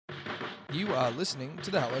You are listening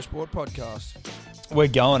to the Hello Sport podcast. We're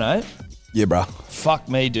going, eh? Yeah, bruh. Fuck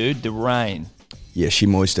me, dude. The rain. Yeah, she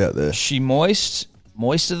moist out there. She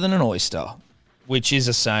moister than an oyster, which is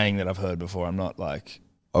a saying that I've heard before. I'm not like...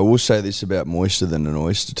 I will say this about moister than an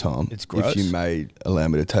oyster, Tom. It's gross. If you may allow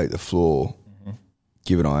me to take the floor,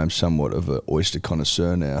 given I am somewhat of an oyster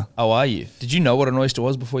connoisseur now. Oh, are you? Did you know what an oyster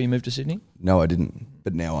was before you moved to Sydney? No, I didn't,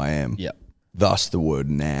 but now I am. Yep. Thus, the word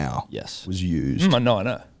now Yes. was used. I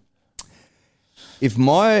know. If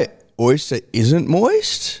my oyster isn't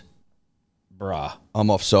moist, Bruh. I'm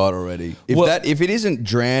offside already. If it isn't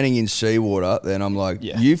drowning in seawater, then I'm like,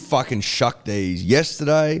 Yeah. you fucking shucked these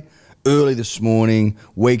yesterday, early this morning,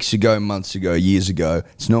 weeks ago, months ago, years ago.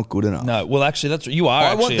 It's not good enough. No, well, actually, that's you are. I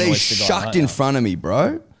actually want an these oyster guy, shucked aren't in you? front of me,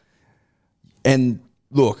 bro. And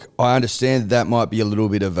look, I understand that might be a little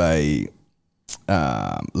bit of a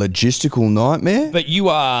logistical nightmare. But you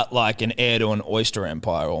are like an heir to an oyster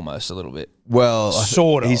empire almost a little bit. Well,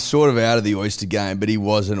 Sort of. He's sort of out of the oyster game, but he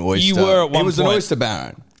was an oyster. You were at one He was an point. oyster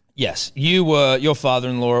baron. Yes, you were. Your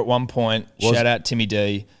father-in-law at one point, shout out Timmy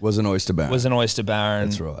D, Was an oyster baron. was an oyster baron.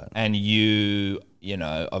 That's right. And you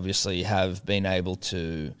know, obviously have been able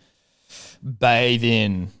to bathe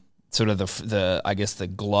in sort of the I guess the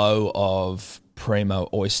glow of primo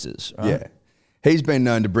oysters, right? Yeah. He's been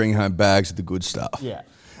known to bring home bags of the good stuff. Yeah.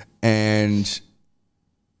 And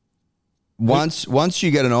once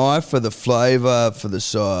you get an eye for the flavour, for the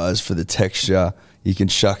size, for the texture, you can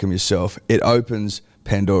shuck them yourself. It opens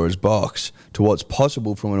Pandora's box to what's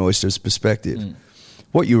possible from an oyster's perspective.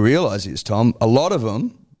 What you realise is, Tom, a lot of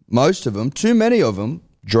them, most of them, too many of them,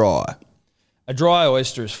 dry. A dry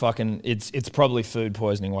oyster is fucking. It's probably food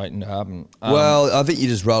poisoning waiting to happen. Well, I think you're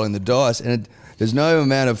just rolling the dice, and there's no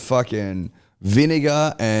amount of fucking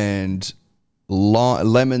vinegar and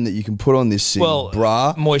lemon that you can put on this thing,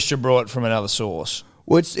 bruh. Moisture brought from another source.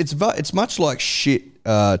 Well, it's much like shit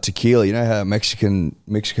tequila. You know how Mexican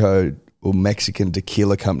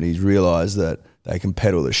tequila companies realize that they can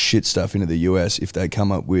peddle the shit stuff into the US if they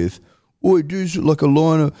come up with, do like a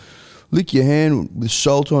line of lick your hand with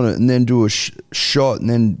salt on it and then do a shot and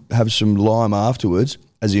then have some lime afterwards,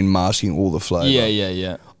 as in masking all the flavour.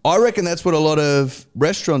 Yeah. I reckon that's what a lot of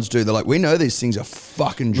restaurants do. They're like, we know these things are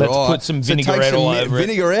fucking dry. Let's put some so take vinaigrette all over it.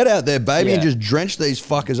 Vinaigrette out there, baby, and Yeah. just drench these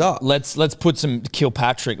fuckers up. Let's put some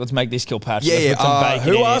Kilpatrick. Let's make this Kilpatrick. Yeah, Let's put some bacon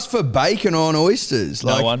who in asked for bacon on oysters?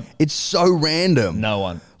 No Like, one. It's so random. No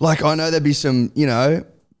one. Like, I know there'd be some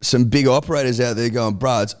big operators out there going,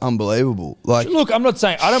 bruh, it's unbelievable. Like, Look, I'm not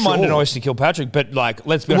saying I don't mind an Sure. oyster Kilpatrick, but like,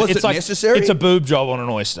 let's be Was honest, it it's like necessary? it's a boob job on an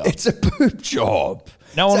oyster. it's a boob job.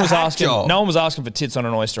 No one It's was a hack asking. job. No one was asking for tits on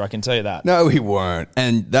an oyster. I can tell you that. No, we weren't.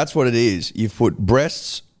 And that's what it is. You've put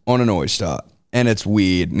breasts on an oyster, and it's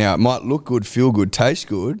weird. Now, it might look good, feel good, taste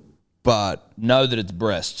good, but Know that it's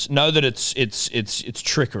breasts. Know that it's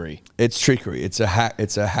trickery. it's trickery. It's a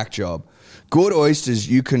hack job. Good oysters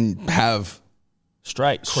you can have.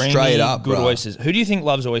 Straight, creamy, Straight up, good bro. oysters. Who do you think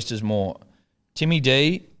loves oysters more, Timmy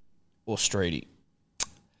D or Streety?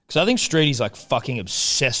 Because I think Streety's like fucking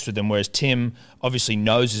obsessed with them, whereas Tim obviously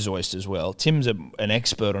knows his oysters well. Tim's an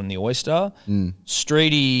expert on the oyster.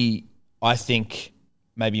 Streety, I think,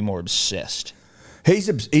 maybe more obsessed. He's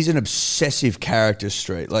an obsessive character,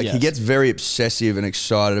 Street. Like, Yes. he gets very obsessive and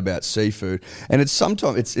excited about seafood, and it's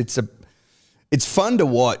sometimes it's fun to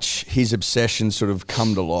watch his obsession sort of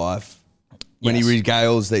come to life when Yes. he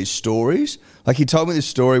regales these stories. Like, he told me this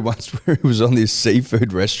story once where he was on this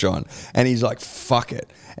seafood restaurant, and he's like, "Fuck it,"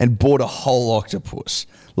 and bought a whole octopus,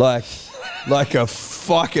 like a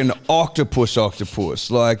fucking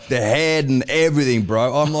octopus, like the head and everything,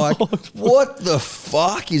 bro. I'm like, what the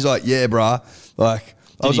fuck? He's like, yeah, bro. Like,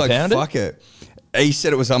 I was he like, pound it? fuck it. He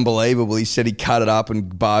said it was unbelievable. He said he cut it up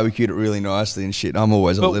and barbecued it really nicely and shit. I'm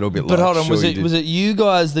always a little bit But like, hold on, sure you did. was it you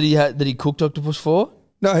guys that he cooked octopus for?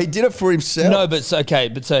 No, he did it for himself. No, but so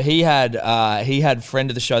he had friend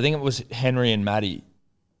of the show. I think it was Henry and Maddie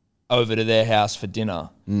over to their house for dinner,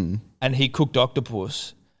 and he cooked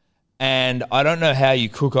octopus. And I don't know how you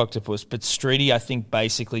cook octopus, but Streety, I think,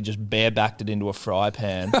 basically just barebacked it into a fry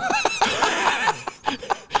pan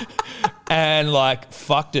and like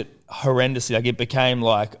fucked it horrendously. Like, it became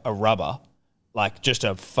like a rubber, like just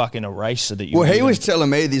a fucking eraser that you. Well, he wouldn't was telling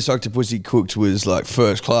me this octopus he cooked was like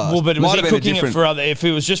first class. Well, but was Might he have been a cooking it different- for other? If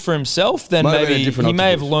it was just for himself, then Might have been a maybe different he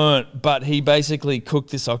may have octopus. learnt. But he basically cooked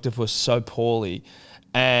this octopus so poorly,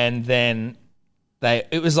 and then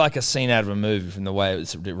it was like a scene out of a movie from the way it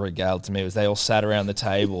was regaled to me. It was they all sat around the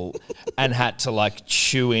table and had to like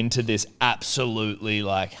chew into this absolutely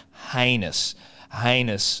like heinous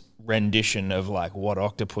rendition of like what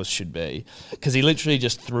octopus should be, because he literally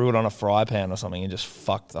just threw it on a fry pan or something and just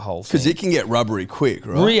fucked the whole thing. Because it can get rubbery quick,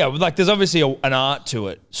 right? Yeah, like there's obviously an art to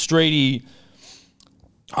it. Streety,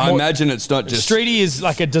 I imagine it's not just Streety is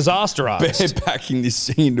like a disaster artist. packing this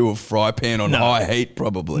thing into a fry pan on high heat,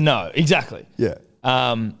 probably. No, exactly. Yeah.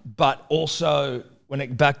 But also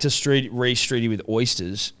back to Streety with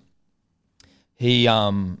oysters, he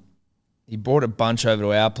brought a bunch over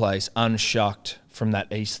to our place unshucked from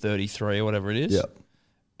that East 33 or whatever it is. Yeah.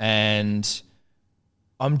 And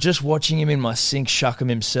I'm just watching him in my sink shuck them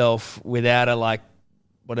himself without a like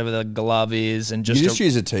whatever the glove is, and You just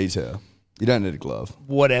use a tea towel. You don't need a glove.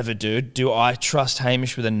 whatever, dude. Do I trust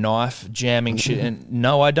Hamish with a knife jamming shit? And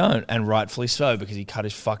no, I don't, and rightfully so, because he cut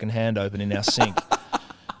his fucking hand open in our sink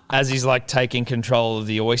as he's like taking control of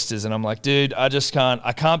the oysters. And I'm like, dude, I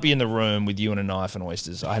can't be in the room with you and a knife and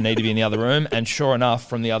oysters. I need to be in the other room. And sure enough,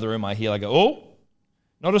 from the other room, I hear like, oh,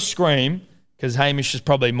 not a scream, because Hamish is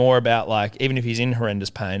probably more about like, even if he's in horrendous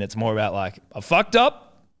pain, it's more about like, I fucked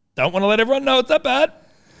up. Don't want to let everyone know it's that bad.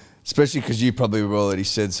 Especially because you probably have already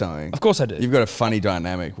said something. Of course I do. You've got a funny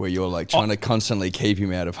dynamic where you're like trying to constantly keep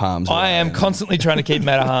him out of harm's way. I am constantly trying to keep him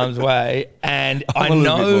out of harm's way, and I a little bit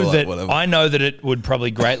more know like that whatever. I know that it would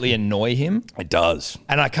probably greatly annoy him, It does.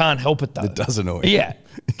 and I can't help it though. It does annoy him. Yeah,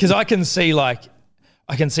 because I can see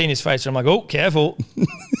in his face, and I'm like, oh, careful.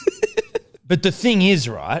 But the thing is,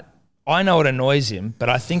 right? I know it annoys him, but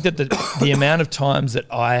I think that the amount of times that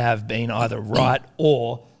I have been either right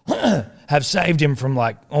or have saved him from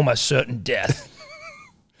like almost certain death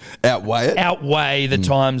Outweigh it? outweigh the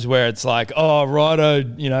times where it's like, oh, righto,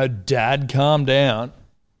 Dad, calm down.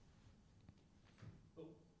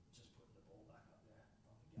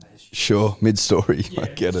 Sure, mid-story. I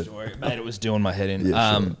get it. Mate, it was doing my head in.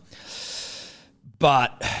 Yeah, sure.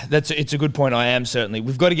 But it's a good point.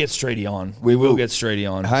 We've got to get Streety on. We will. get Streety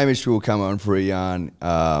on Hamish will come on for a yarn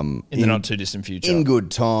in the not too distant future. in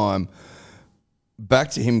good time.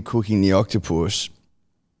 Back to him cooking the octopus,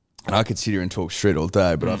 and I could sit here and talk shit all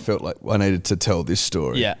day, but I felt like I needed to tell this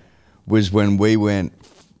story. Yeah. Was when we went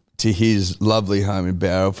to his lovely home in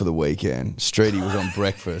Barrow for the weekend. Streety was on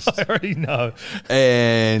breakfast. I already know.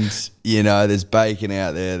 And, there's bacon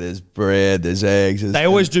out there, there's bread, there's eggs. They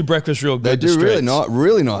always do breakfast real They good. do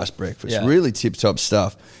really nice breakfast, Yeah. really tip-top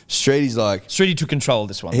stuff. Streety's like, Streety took control of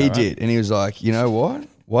this one. he though, right? did. And he was like, you know what?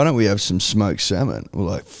 Why don't we have some smoked salmon? We're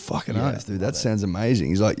like, fucking oath, dude. That sounds amazing.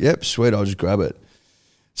 He's like, yep, sweet. I'll just grab it.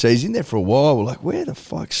 So he's in there for a while. We're like, where the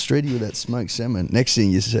fuck's Streety with that smoked salmon? Next thing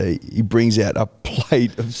you see, he brings out a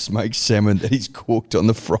plate of smoked salmon that he's cooked on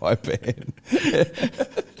the fry pan.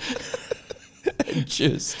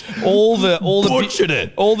 Just all the butchered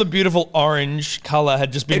it. all the beautiful orange color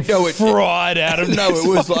had just been No, fried out of. No,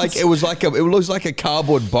 it was like a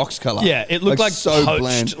cardboard box color. Yeah, it looked like so poached.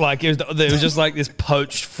 bland. Like it was just like this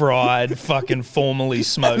poached, fried, fucking formally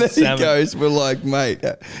smoked And then salmon. he goes, we're like, mate,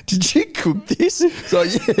 did you cook this? It's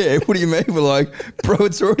like, yeah, what do you mean? We're like, bro,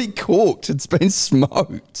 it's already cooked. It's been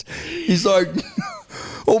smoked. He's like,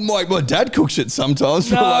 oh, my dad cooks it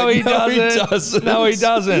sometimes. We're No, like, he doesn't. No, he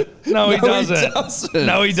doesn't. No, he doesn't.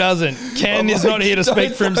 No, he doesn't. Ken is not here to don't speak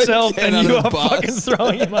for throw himself, Ken and under you the are bus. fucking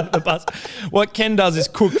throwing him under the bus. What Ken does is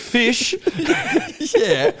cook fish.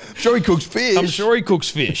 Yeah, I'm sure he cooks fish. I'm sure he cooks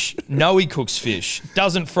fish. No, he cooks fish.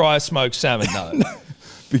 Doesn't fry smoked salmon, no.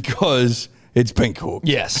 Because it's been cooked.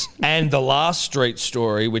 Yes. And the last street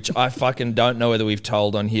story, which I fucking don't know whether we've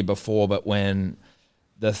told on here before, but when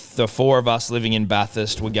the four of us living in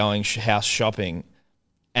Bathurst were going house shopping,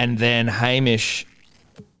 and then Hamish,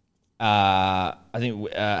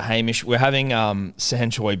 Hamish, we're having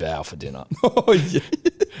san choy bao for dinner. Oh, yeah.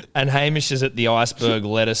 And Hamish is at the iceberg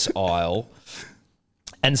lettuce aisle,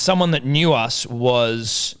 and someone that knew us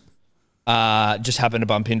was just happened to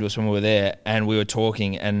bump into us when we were there, and we were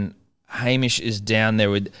talking, and Hamish is down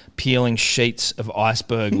there with peeling sheets of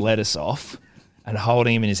iceberg lettuce off and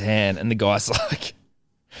holding him in his hand, and the guy's like,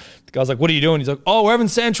 what are you doing? He's like, oh, we're having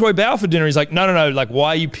san choy bao for dinner. He's like, no, like, why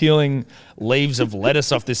are you peeling leaves of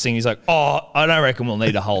lettuce off this thing? He's like, oh, I don't reckon we'll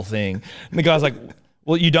need a whole thing. And the guy's like,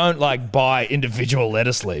 well, you don't like buy individual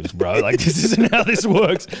lettuce leaves, bro. Like, this isn't how this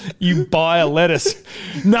works. You buy a lettuce.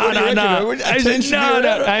 No.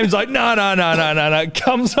 Aim's like, no.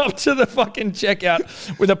 Comes up to the fucking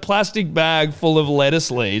checkout with a plastic bag full of lettuce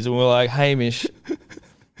leaves, and we're like, Hamish,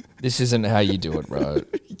 this isn't how you do it, bro.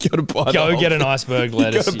 You gotta buy Go get an iceberg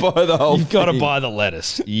lettuce. You gotta buy the whole You've got to thing. buy the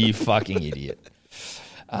lettuce. You fucking idiot.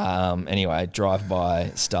 Anyway, drive by,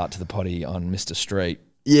 start to the potty on Mr. Street.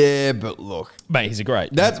 Yeah, but look. Mate, he's a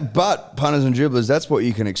great. But punters and dribblers, that's what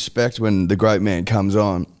you can expect when the great man comes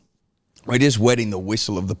on. We're just wetting the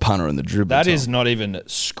whistle of the punter and the dribbler. That Tom. is not even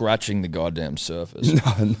scratching the goddamn surface.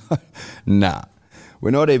 Nah.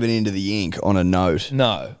 We're not even into the ink on a note.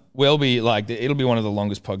 No. We'll be it'll be one of the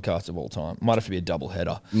longest podcasts of all time. Might have to be a double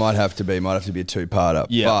header. Might have to be a two-parter.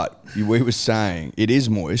 Yeah. But we were saying it is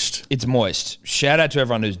moist. It's moist. Shout out to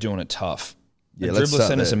everyone who's doing it tough. Yeah, The let's dribbler start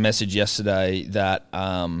sent us a there. message yesterday that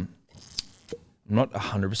I'm not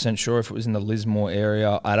 100% sure if it was in the Lismore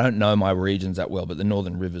area. I don't know my regions that well, but the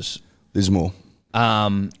Northern Rivers. Lismore.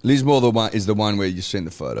 Lismore is the one where you've seen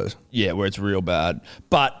the photos. Yeah, where it's real bad.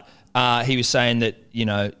 But he was saying that,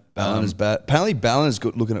 Ballon is bad. Apparently Ballon is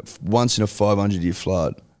looking at once in a 500-year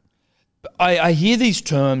flood. I hear these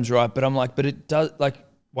terms, right? But I'm like, but it does, like,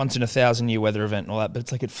 once in a 1,000-year weather event and all that, but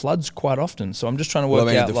it's like it floods quite often. So I'm just trying to work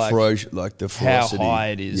out, the how ferocity. high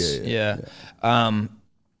it is. Yeah.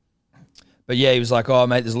 But yeah, he was like, oh,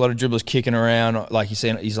 mate, there's a lot of dribblers kicking around. Like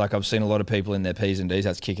he's like, I've seen a lot of people in their P's and D's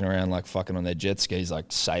hats kicking around, like fucking on their jet skis, like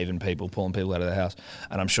saving people, pulling people out of the house.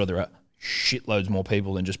 And I'm sure there are shitloads more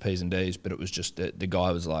people than just P's and D's, but it was just the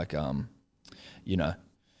guy was like, a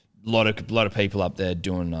lot of people up there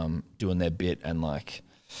doing their bit and like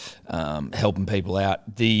helping people out.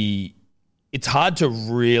 It's hard to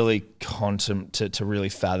really to really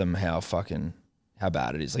fathom how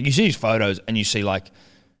bad it is. Like you see these photos and you see like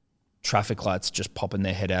traffic lights just popping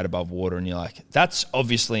their head out above water and you're like, that's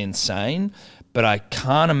obviously insane, but I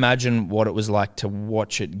can't imagine what it was like to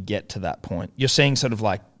watch it get to that point. You're seeing sort of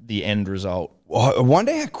like the end result. I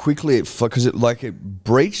wonder how quickly because it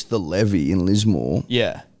breached the levee in Lismore.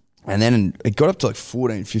 Yeah. And then it got up to like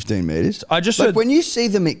 14, 15 metres. I just like heard, when you see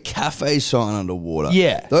the McCafe sign underwater.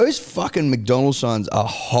 Yeah. Those fucking McDonald's signs are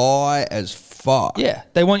high as fuck. yeah,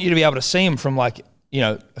 they want you to be able to see them from like,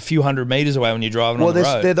 a few hundred meters away when you're driving on the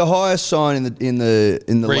road. They're the highest sign in the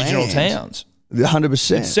Regional land. towns. 100%.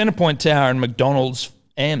 Centrepoint Tower and McDonald's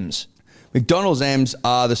M's. McDonald's M's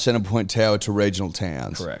are the Centrepoint Tower to regional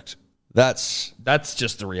towns. Correct. That's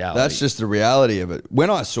just the reality. That's just the reality of it. When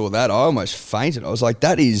I saw that, I almost fainted. I was like,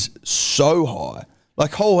 that is so high.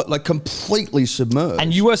 Like completely submerged.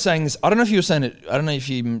 And you were saying this, I don't know if you were saying it, I don't know if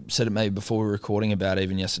you said it maybe before we were recording about it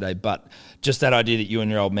even yesterday, but just that idea that you and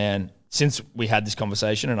your old man, since we had this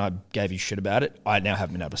conversation and I gave you shit about it, I now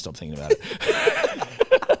haven't been able to stop thinking about it.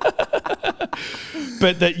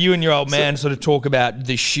 But that you and your old man sort of talk about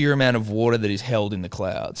the sheer amount of water that is held in the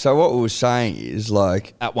clouds So what we were saying is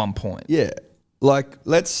like, at one point. yeah, like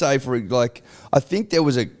let's say I think there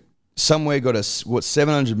was somewhere got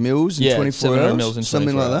 700 mils in 24 700 hours, mils in 24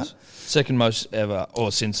 something like hours. that. Second most ever,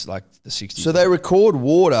 or since like the 60s. So they record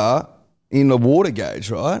water in the water gauge,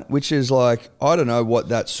 right? Which is like, I don't know what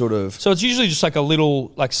that sort of... So it's usually just like a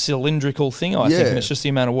little like cylindrical thing, I think, and it's just the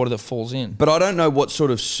amount of water that falls in. But I don't know what sort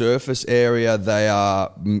of surface area they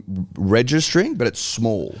are registering, but it's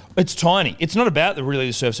small. It's tiny. It's not about the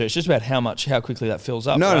surface area. It's just about how quickly that fills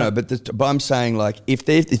up. No, right? no, but I'm saying like if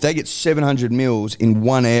they get 700 mils in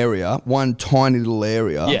one area, one tiny little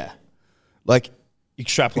area, Yeah. like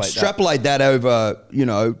Extrapolate that over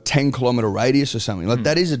 10-kilometer radius or something. Like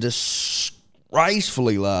that is a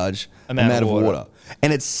disgracefully large amount of water,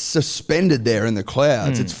 and it's suspended there in the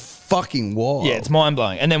clouds. It's fucking wild. Yeah, it's mind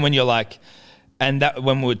blowing. And then when you're like, and that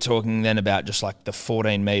when we were talking then about just like the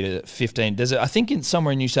 14 meter, 15. I think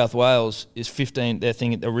somewhere in New South Wales is 15. They're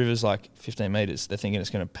thinking the river's like 15 meters. They're thinking it's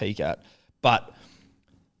going to peak at, but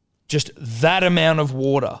just that amount of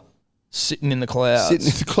water sitting in the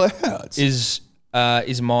clouds is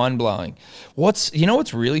mind blowing. What's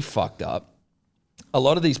really fucked up? A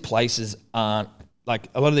lot of these places aren't like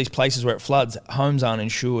a lot of these places where it floods. Homes aren't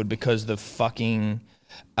insured because the fucking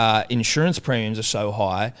insurance premiums are so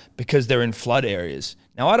high because they're in flood areas.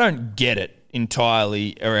 Now I don't get it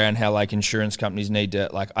entirely around how like insurance companies need to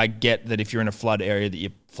like. I get that if you're in a flood area, that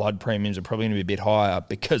your flood premiums are probably going to be a bit higher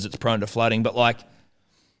because it's prone to flooding. But like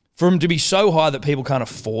for them to be so high that people can't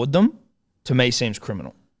afford them, to me seems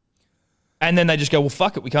criminal. And then they just go, well,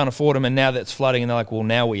 fuck it, we can't afford them. And now that's flooding. And they're like, well,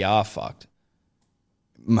 now we are fucked.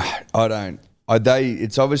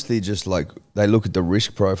 It's obviously just like they look at the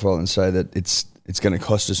risk profile and say that it's going to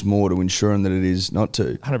cost us more to insure them than it is not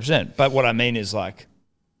to. 100%. But what I mean is like...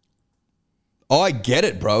 I get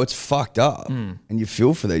it, bro. It's fucked up. And you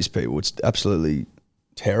feel for these people. It's absolutely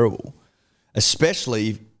terrible.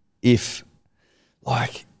 Especially if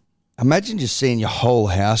like... Imagine just seeing your whole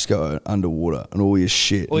house go underwater and all your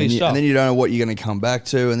shit. All your stuff. And then you don't know what you're going to come back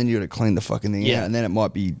to, and then you got to clean the fucking thing out. And then it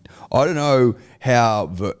might be, I don't know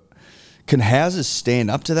how, can houses stand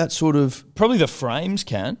up to that sort of... Probably the frames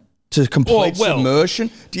can. To complete submersion?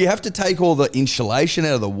 Do you have to take all the insulation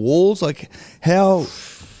out of the walls? Like how,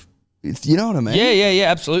 you know what I mean? Yeah,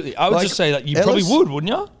 absolutely. I would just say that you probably would,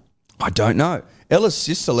 wouldn't you? I don't know. Ella's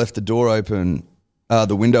sister left the door open,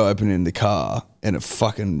 the window open in the car, and it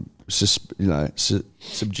fucking,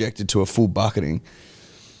 subjected to a full bucketing.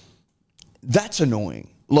 That's annoying.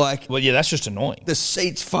 Like, Well, yeah, that's just annoying. the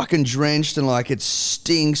seat's fucking drenched and like it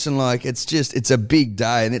stinks and like it's a big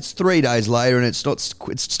day and it's 3 days later and it's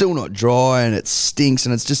still not dry and it stinks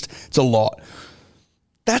and it's a lot.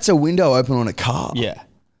 That's a window open on a car. Yeah.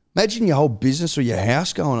 Imagine your whole business or your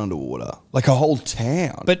house going underwater, like a whole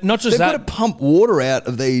town. But not just they've that. got to pump water out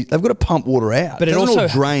of these. They've got to pump water out. But it doesn't also all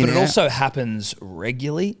drain but it out. also happens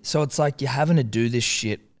regularly. So it's like you're having to do this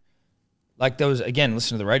shit. Like there was, again,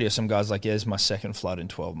 listen to the radio, some guys like, yeah, this is my second flood in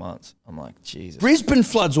 12 months. I'm like, Jesus. Brisbane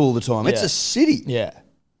floods all the time. It's Yeah. a city, Yeah.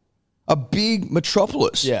 a big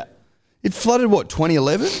metropolis. Yeah. It flooded,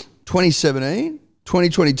 2011, 2017,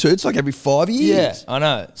 2022? It's like every 5 years. Yeah, I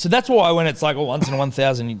know. So that's why when it's like a once in a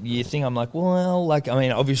 1,000 year thing, I'm like, well, like, I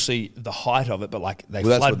mean, obviously the height of it, but like they Well,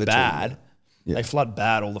 that's flood what they're talking bad. about. Yeah. They flood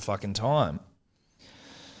bad all the fucking time.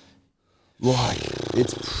 Like,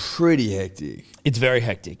 it's pretty hectic. It's very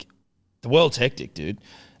hectic. The world's hectic, dude.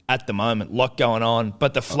 At the moment, lot going on.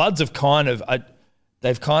 But the floods have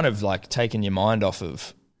they've kind of like taken your mind off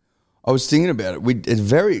of. I was thinking about it. It's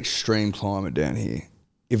very extreme climate down here.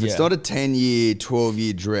 If it's Yeah. not a 10-year,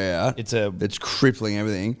 12-year drought, It's crippling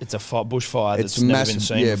everything. It's a bushfire that's It's never massive, been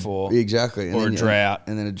seen yeah, before. Exactly. Or a drought.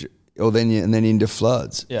 And then into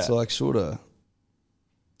floods. Yeah. It's like sort of,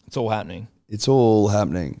 It's all happening. it's all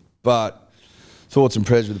happening. But thoughts and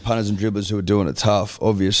prayers with the punters and dribblers who are doing it tough,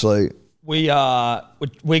 obviously. We're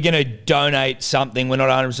going to donate something. We're not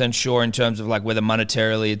 100% sure in terms of like whether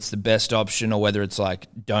monetarily it's the best option or whether it's like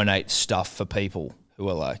donate stuff for people who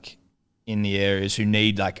are like in the areas who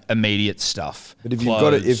need like immediate stuff. But if you've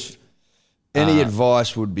got it, Clothes, if any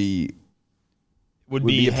advice would be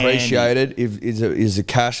be handy. appreciated, is the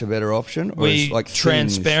cash a better option? Or We is like things-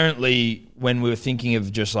 transparently, when we were thinking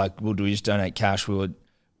of just like, well, do we just donate cash?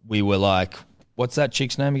 We were like, what's that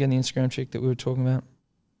chick's name again? The Instagram chick that we were talking about?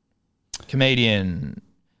 Comedian,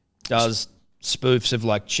 does spoofs of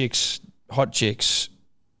like chicks, hot chicks.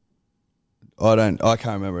 I can't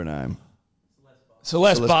remember her name.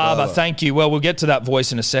 Celeste Barber, Barber. thank you. Well, we'll get to that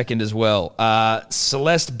voice in a second as well.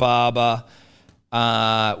 Celeste Barber,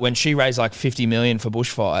 when she raised like 50 million for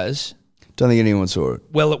bushfires, Don't think anyone saw it.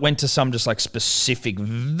 well, it went to some just like specific,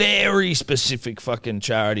 very specific fucking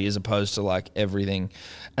charity as opposed to like everything.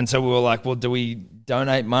 And so we were like, well, do we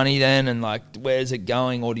donate money then? And like, where's it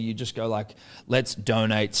going? Or do you just go like, let's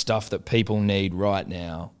donate stuff that people need right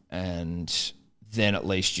now? And then at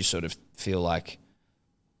least you sort of feel like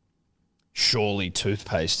surely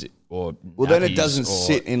toothpaste or Well, then it nappies doesn't or-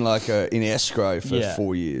 sit in like in escrow for Yeah,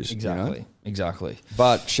 4 years. Exactly, You know? exactly.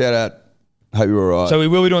 But shout out. Hope you're all right. So we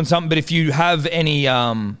will be doing something, but if you have any,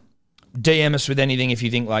 DM us with anything if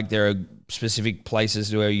you think like there are specific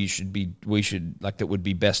places where we should like that would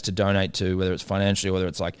be best to donate to, whether it's financially or whether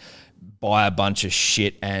it's like buy a bunch of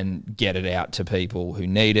shit and get it out to people who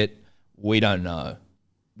need it. We don't know.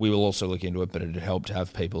 We will also look into it, but it'd help to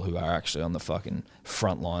have people who are actually on the fucking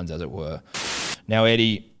front lines, as it were. Now,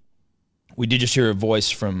 Eddie, we did just hear a voice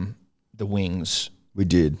from the Wings. we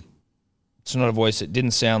did. It's not a voice. It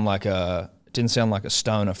didn't sound like a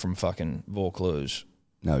stoner from fucking Vaucluse,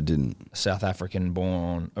 No, it didn't. a South African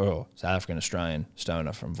Australian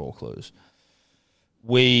stoner from Vaucluse.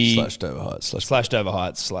 We Slashed over heights. slashed over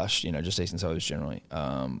heights / just eastern suburbs generally.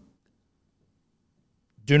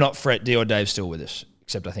 Do not fret. Dio Dave's still with us,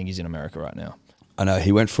 except I think he's in America right now. I know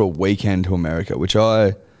he went for a weekend to America, which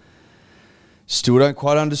I still don't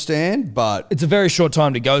quite understand. But It's a very short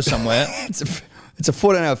time to go somewhere. it's a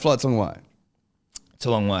 14-hour flight. It's a long way. It's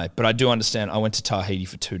a long way, but I do understand. I went to Tahiti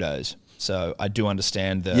for 2 days, so I do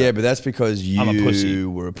understand the. Yeah, but that's because I'm a pussy. you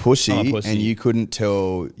were a pussy, I'm a pussy. and you couldn't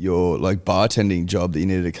tell your like bartending job that you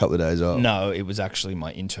needed a couple of days off. No, it was actually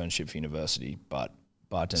my internship for university, but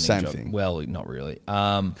bartending Same job. thing. Well, not really.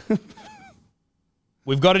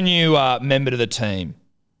 We've got a new member to the team.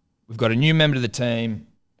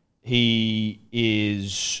 He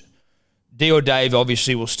is Dio Dave.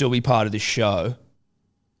 Obviously, will still be part of this show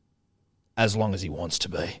as long as he wants to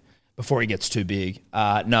be before he gets too big.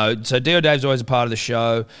 No, so Dio Dave's always a part of the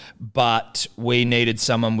show, but we needed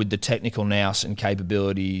someone with the technical nous and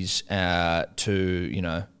capabilities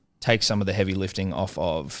to take some of the heavy lifting off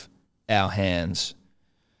of our hands.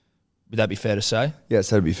 Would that be fair to say? Yes,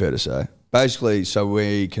 that'd be fair to say. Basically, so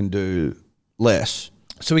we can do less,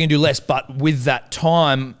 So we can do less, but with that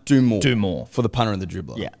time, do more. do more. For the punter and the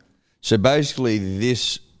dribbler. Yeah. So basically,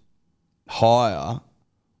 this hire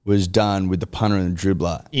was done with the punter and the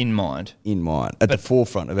dribbler In mind. in mind, at the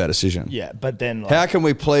forefront of our decision. Yeah, but then like, How can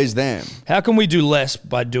we please them? how can we do less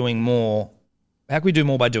by doing more? How can we do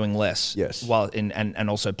more by doing less? Yes. While and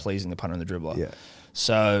also pleasing the punter and the dribbler. Yeah.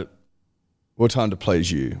 So What time to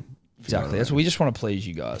please you? exactly. That's what we just want to please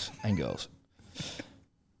you guys and girls.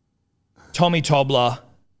 Tommy Tobler,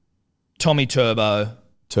 Tommy Turbo.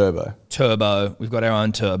 Turbo. We've got our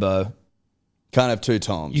own Turbo. Can't have two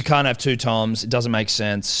Toms. You can't have two Toms. It doesn't make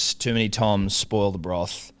sense. Too many Toms spoil the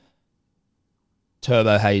broth.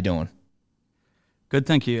 Turbo, how you doing? Good,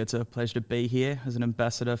 thank you. It's a pleasure to be here as an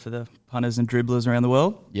ambassador for the punters and dribblers around the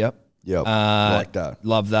world. Yep. Yep. Like that.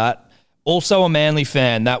 Love that. Also a Manly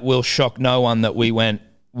fan. That will shock no one that we went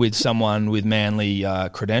with someone with Manly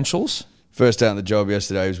credentials. First day on the job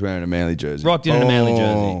yesterday, he was wearing a Manly jersey. Rocked in a Manly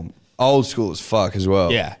jersey. Old school as fuck as well.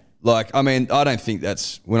 Yeah. Like, I mean, I don't think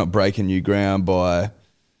we're not breaking new ground by,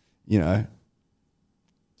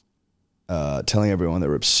 telling everyone that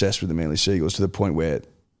we're obsessed with the Manly Seagulls to the point where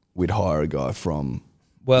we'd hire a guy from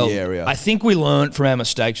the area. I think we learned from our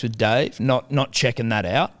mistakes with Dave, not checking that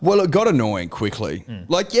out. Well, it got annoying quickly.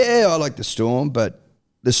 Like, yeah, I like the Storm, but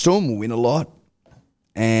the Storm will win a lot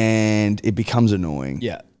and it becomes annoying.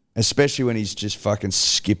 Yeah. Especially when he's just fucking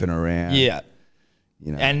skipping around. Yeah.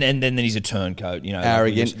 You know, And then he's a turncoat,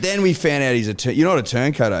 arrogant. Then we found out you're not a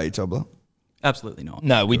turncoat, are you, Tobler? Absolutely not.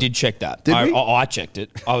 No, we did check that. Did we? I checked it.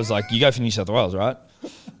 I was like, you go for New South Wales, right?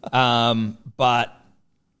 But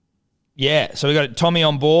yeah, so we got Tommy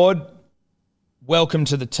on board. Welcome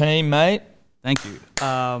to the team, mate. Thank you.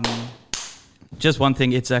 Just one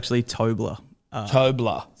thing, it's actually Tobler.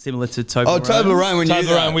 Tobler. Similar to Toblerone. Oh, Toblerone, we knew Toblerone,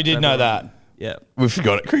 that. we did know that. Yeah. We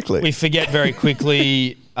forgot it quickly. We forget very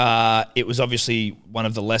quickly. It was obviously one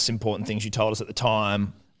of the less important things you told us at the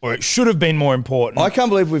time, or it should have been more important. I can't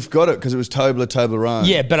believe we've got it because it was Toblerone.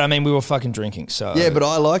 Yeah, but I mean, we were fucking drinking, so. Yeah, but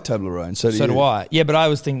I like Toblerone. So So you. do I. Yeah, but I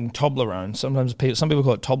was thinking Toblerone. Some people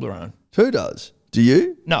call it Toblerone. Who does? Do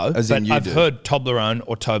you? No, As but in you I've do. heard Toblerone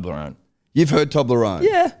or Toblerone. You've heard Toblerone?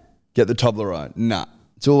 Yeah. Get the Toblerone. Nah,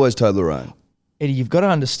 it's always Toblerone. Eddie, you've got to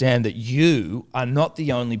understand that you are not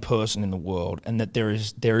the only person in the world, and that there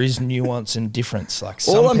is nuance and difference. Like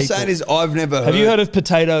some All I'm people- saying is I've never heard. have you heard of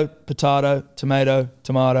potato, tomato,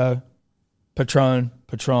 Patron,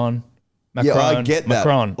 Macron? Yeah, I get that.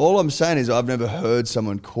 Macron. All I'm saying is I've never heard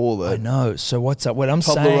someone call I it. know. So what's up? What I'm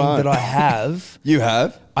Toblerone. saying that I have, You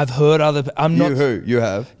have? I've heard other. I'm not. You who? You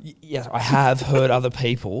have? Yes, I have heard other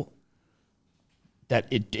people that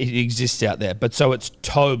it exists out there. But so it's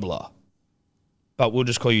Tobler. But we'll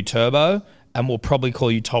just call you Turbo, and we'll probably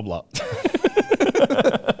call you Tobler.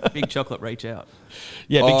 Big chocolate, reach out.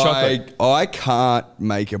 Yeah, big chocolate. I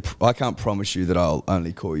can't promise you that I'll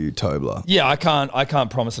only call you Tobler. Yeah, I can't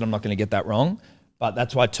promise that I'm not going to get that wrong, but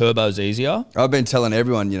that's why Turbo's easier. I've been telling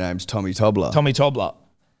everyone your name's Tommy Tobler. Tommy Tobler.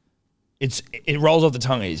 It rolls off the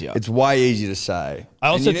tongue easier. It's way easier to say. I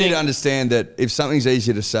also and you need think- to understand that if something's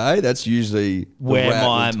easier to say, that's usually the where route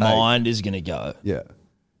my we'll take. mind is going to go. Yeah.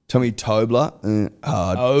 Tommy Tobler,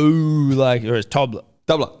 hard. Or it's Tobler.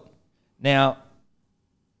 Tobler. Now,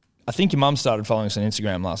 I think your mum started following us on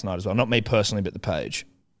Instagram last night as well. Not me personally, but the page.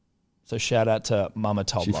 So shout out to Mama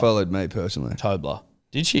Tobler. She followed me personally. Tobler.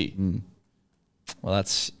 Did she? Well,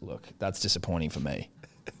 that's disappointing for me.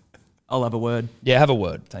 I'll have a word. Yeah, have a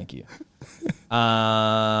word. Thank you.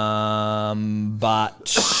 But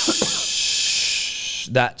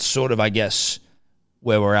that's sort of, I guess,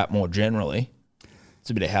 where we're at more generally. It's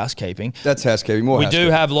a bit of housekeeping. That's housekeeping. More We housekeeping.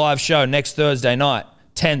 do have live show next Thursday night,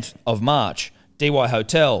 10th of March, DY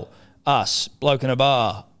Hotel, us, Bloke in a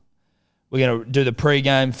Bar. We're going to do the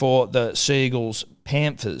pre-game for the Seagulls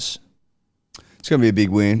Panthers. It's going to be a big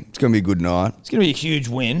win. It's going to be a good night. It's going to be a huge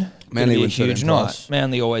win. Manly It's win gonna be a huge 13 night. plus.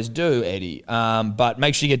 Manly always do, Eddie. But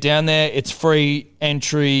make sure you get down there. It's free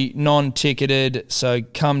entry, non-ticketed. So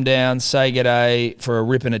come down, say g'day for a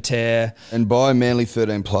rip and a tear. And buy Manly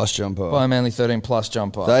 13 plus jumper. Buy a Manly 13 plus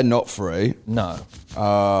jumper. They're not free, No.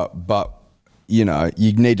 but you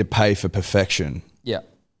need to pay for perfection. Yeah.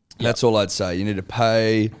 That's all I'd say. You need to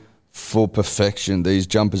pay for perfection. These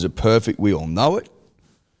jumpers are perfect. We all know it.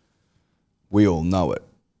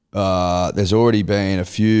 There's already been a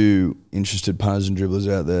few interested punters and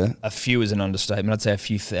dribblers out there. A few is an understatement. I'd say a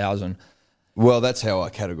few thousand. Well, that's how I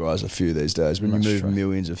categorise a few these days. When That's you move true.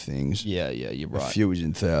 millions of things, Yeah, you're a right. few is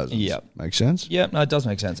in thousands. Yep. Make sense? Yeah, no, it does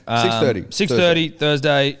make sense. 6:30 6:30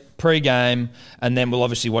 Thursday, pre-game, and then we'll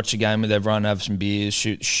obviously watch the game with everyone, have some beers,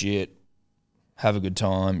 shoot the shit, have a good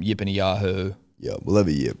time, yip and a yahoo. Yeah, we'll have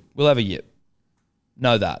a yip. We'll have a yip.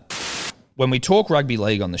 Know that. When we talk rugby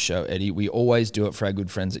league on the show, Eddie, we always do it for our good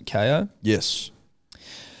friends at KO. Yes.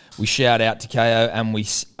 We shout out to KO and we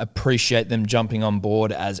appreciate them jumping on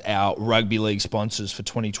board as our rugby league sponsors for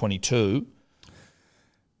 2022.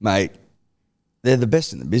 Mate, they're the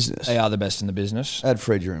best in the business. They are the best in the business. Add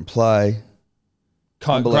Fred during play.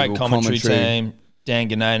 Great Unbelievable commentary commentary. team. Dan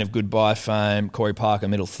Ganane of Goodbye fame. Corey Parker,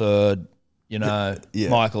 middle third. You know, Yeah.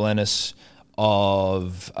 Michael Ennis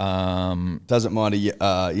of... Doesn't mind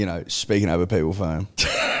speaking over people fame.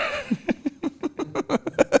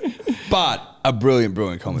 But a brilliant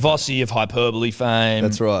commentary. Vossi of Hyperbole fame.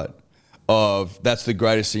 That's right. That's the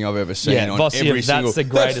greatest thing I've ever seen. Yeah, on Vossi every of single.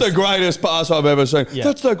 that's the greatest pass I've ever seen. Yeah.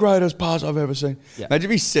 That's the greatest pass I've ever seen. Yeah. Imagine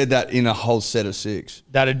if he said that in a whole set of 6.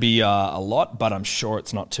 That'd be a lot, but I'm sure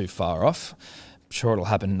it's not too far off. I'm sure it'll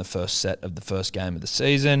happen in the first set of the first game of the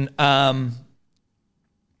season.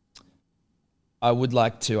 I would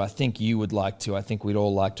like to. I think you would like to. I think we'd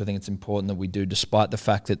all like to. I think it's important that we do, despite the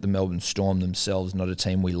fact that the Melbourne Storm themselves, not a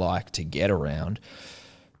team we like to get around.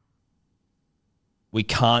 We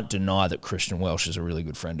can't deny that Christian Welsh is a really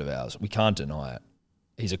good friend of ours. We can't deny it.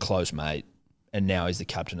 He's a close mate, and now he's the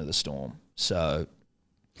captain of the Storm. So,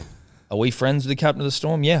 are we friends with the captain of the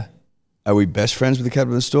Storm? Yeah. Are we best friends with the captain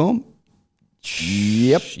of the Storm?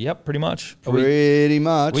 Yep. Yep, pretty much. Pretty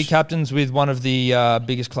much. Are we captains with one of the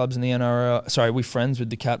biggest clubs in the NRL? Sorry, are we friends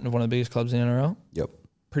with the captain of one of the biggest clubs in the NRL? Yep.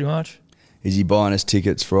 Pretty much. Is he buying us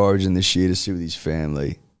tickets for Origin this year to sit with his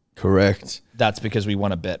family? Correct. That's because we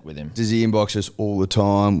want to bet with him. Does he inbox us all the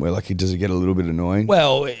time? Where does it get a little bit annoying?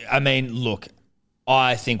 Well, I mean, look,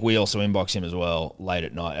 I think we also inbox him as well late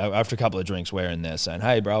at night. After a couple of drinks, we're in there saying,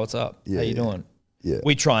 "Hey, bro, what's up? How you doing?" Yeah.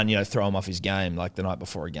 We try and throw him off his game. Like the night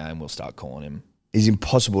before a game, we'll start calling him. He's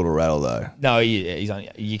impossible to rattle though. No,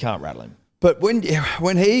 you can't rattle him. But when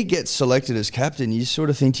he gets selected as captain, you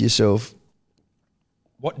sort of think to yourself,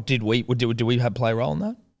 What did we have play a role in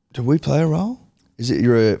that? do we play a role? Is it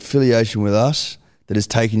your affiliation with us that has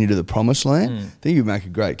taken you to the promised land? I think you'd make a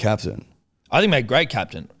great captain. I think made great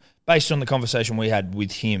captain based on the conversation we had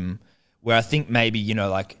with him, where I think maybe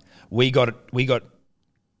we got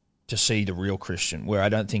to see the real Christian, where I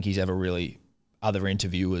don't think he's ever really other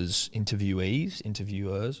interviewers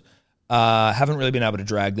haven't really been able to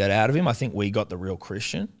drag that out of him. I think we got the real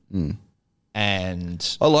Christian,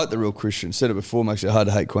 and I like the real Christian. Said it before, makes it hard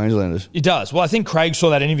to hate Queenslanders. it does. Well, I think Craig saw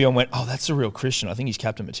that interview and went, "Oh, that's the real Christian. I think he's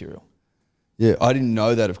captain material." Yeah, I didn't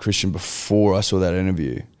know that of Christian before I saw that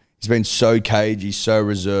interview. He's been so cagey, so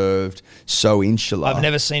reserved, so insular. I've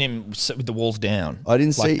never seen him sit with the walls down. I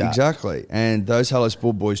didn't like see that. exactly. And those Hello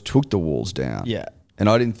Sport boys took the walls down. Yeah. And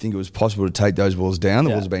I didn't think it was possible to take those walls down.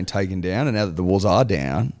 The Yeah. walls have been taken down, and now that the walls are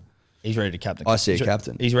down, He's ready to captain. I see a He's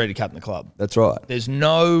captain. He's ready to captain the club. that's right. There's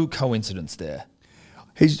no coincidence there.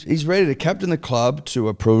 He's ready to captain the club to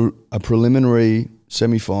a preliminary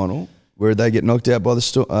semi-final where they get knocked out by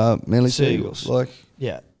the Manly Seagulls. Seagulls. Like,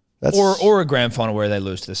 Yeah. Or a grand final where they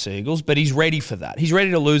lose to the Seagulls, but he's ready for that. He's ready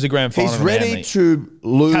to lose a grand final. he's to ready Manly. to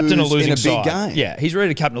lose Captain a losing in a big side. game. Yeah, he's ready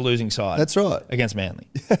to captain a losing side. That's right. Against Manly.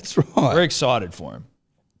 That's right. We're excited for him.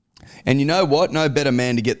 And you know what? No better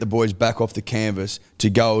man to get the boys back off the canvas to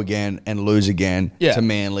go again and lose again Yeah. to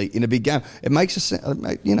Manly in a big game. It makes us,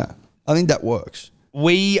 I think that works.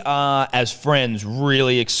 We are, as friends,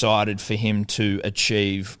 really excited for him to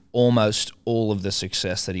achieve almost all of the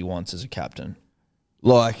success that he wants as a captain.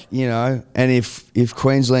 And if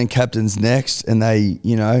Queensland captains next and they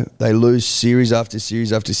lose series after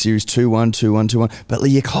series after series, 2-1, 2-1, 2-1, but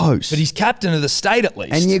you're close. But he's captain of the state at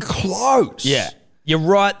least. And you're close. Yeah. You're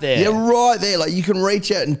right there. You're right there. Like, you can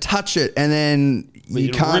reach out and touch it, and then you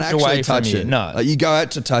It'll can't rip away actually from touch you. it. No. Like, you go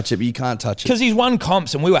out to touch it, but you can't touch it. Because he's won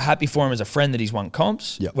comps, and we were happy for him as a friend that he's won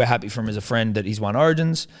comps. Yep. We're happy for him as a friend that he's won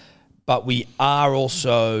Origins. But we are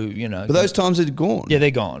also, But those times are gone. yeah,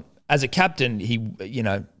 they're gone. As a captain,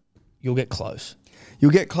 you'll get close.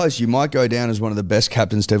 You'll get close. You might go down as one of the best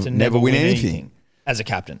captains to never win anything. as a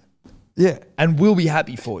captain. Yeah. And we'll be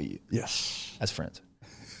happy for you Yes. as friends.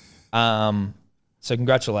 So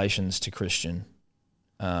congratulations to Christian.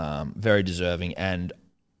 Very deserving, and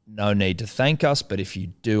no need to thank us, but if you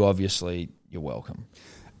do, obviously, you're welcome.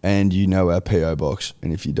 And you know our PO box,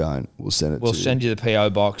 and if you don't, we'll send it We'll to you. send you the PO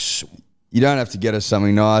box. You don't have to get us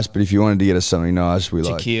something nice, but if you wanted to get us something nice, we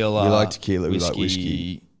Tequila. We like tequila. We like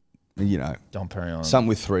whiskey. Dom Perignon. Something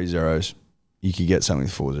with 3 zeros. You could get something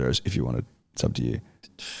with 4 zeros if you wanted. It's up to you.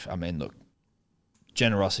 I mean, look,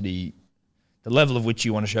 generosity, the level of which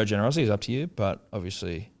you want to show generosity is up to you, but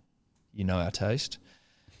obviously you know our taste.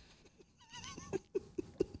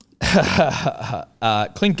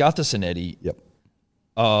 Clint Gutherson, Eddie, Yep.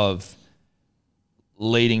 of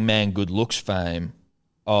leading man good looks fame,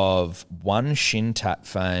 of one shin tap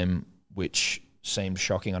fame, which seemed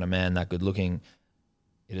shocking on a man that good looking,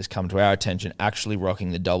 it has come to our attention, actually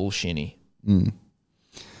rocking the double shinny.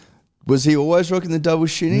 Was he always rocking the double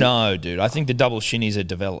shinny? No, dude. I think the double shinny is a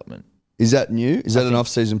development. Is that new? Is that an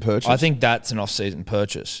off-season purchase? I think that's an off-season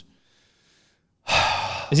purchase.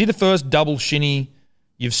 Is he the first double shinny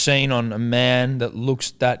you've seen on a man that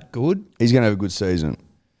looks that good? He's going to have a good season.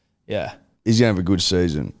 Yeah. He's going to have a good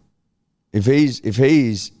season. If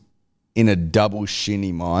he's in a double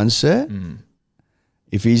shinny mindset,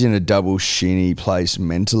 if he's in a double shinny place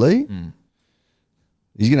mentally,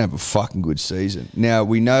 he's going to have a fucking good season. Now,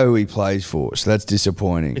 we know who he plays for, so that's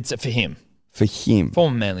disappointing. It's for him. For him.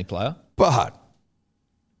 Former Manly player. But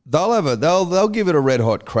they'll give it a red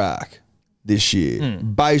hot crack this year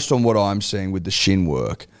based on what I'm seeing with the shin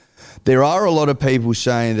work. There are a lot of people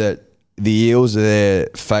saying that the Eels are their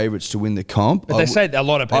favourites to win the comp. But they say a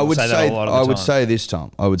lot of people say that a lot of the time. I would say this,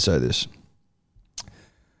 Tom. I would say this.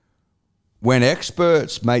 When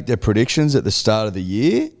experts make their predictions at the start of the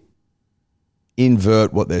year,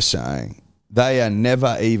 invert what they're saying. They are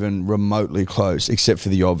never even remotely close, except for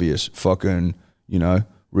the obvious. Fucking,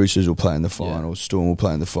 Roosters will play in the finals. Storm will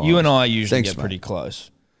play in the finals. You and I usually Thanks, get mate. pretty close.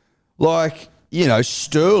 Like,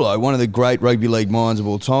 Sterlo, one of the great rugby league minds of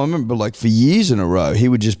all time. I remember, for years in a row, he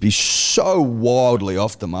would just be so wildly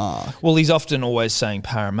off the mark. Well, he's often always saying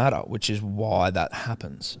Parramatta, which is why that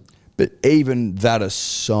happens. But even that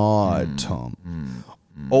aside, Tom,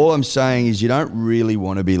 all I'm saying is you don't really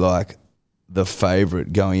want to be like the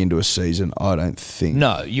favourite going into a season, I don't think.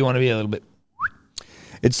 No, you want to be a little bit...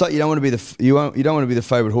 It's like you don't want to be you don't want to be the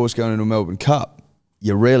favourite horse going into a Melbourne Cup.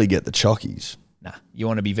 You rarely get the chockies. Nah, you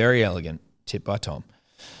want to be very elegant. Tip by Tom.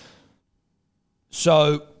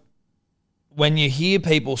 So when you hear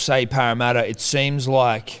people say Parramatta, it seems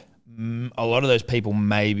like a lot of those people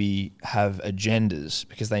maybe have agendas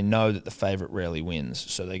because they know that the favourite rarely wins.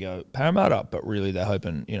 So they go Parramatta, but really they're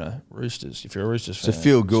hoping, Roosters. If you're a Roosters fan. So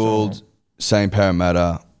Phil Gould saying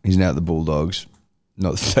Parramatta, he's now at the Bulldogs.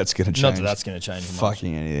 Not that that's going to change. Not that that's going to change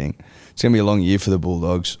fucking anything. It's going to be a long year for the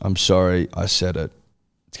Bulldogs. I'm sorry, I said it.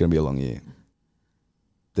 It's going to be a long year.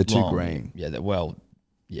 They're too green. Yeah, it'll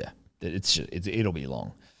be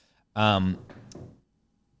long.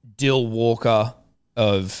 Dill Walker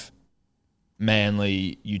of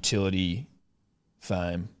Manly utility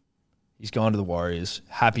fame. He's gone to the Warriors.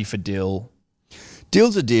 Happy for Dill.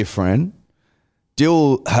 Dill's a dear friend.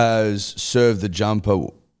 Dill has served the jumper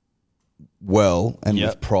well and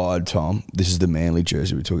with pride, Tom. This is the Manly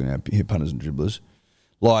jersey we're talking about here, punters and dribblers.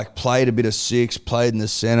 Played a bit of six, played in the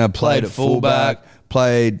centre, played at fullback,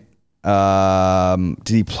 played...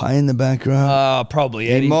 did he play in the back row? Probably.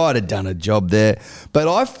 He might have done a job there. But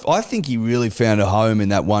I think he really found a home in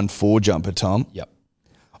that 1-4 jumper, Tom. Yep.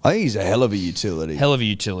 I think he's a hell of a utility. Hell of a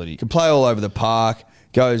utility. Can play all over the park,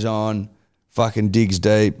 goes on, fucking digs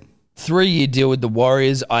deep. 3-year deal with the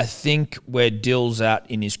Warriors. I think where Dill's at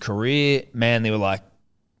in his career, man, they were like,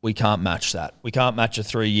 we can't match that. We can't match a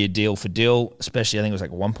 3-year deal for Dill, especially I think it was like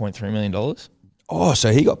 $1.3 million. Oh,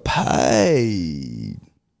 so he got paid.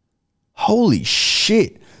 Holy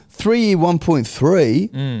shit. 3-year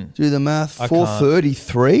 1.3. Do the math.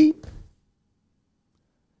 433.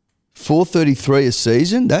 433 a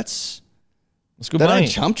season. That's good that money.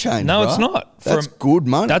 Ain't chump change. No, bruh. it's not. That's good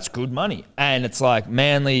money. That's good money. And it's like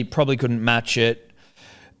Manly probably couldn't match it.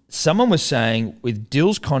 Someone was saying with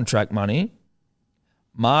Dill's contract money,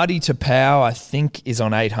 Marty Tapau, I think, is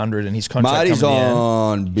on 800 and his contract Marty's coming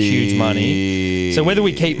on in, big. huge money. So whether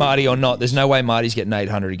we keep Marty or not, there's no way Marty's getting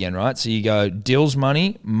 800 again, right? So you go Dill's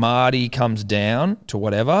money, Marty comes down to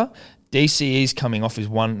whatever. DCE's coming off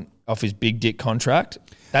his big dick contract.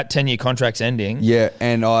 That 10-year contract's ending. Yeah,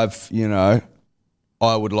 and I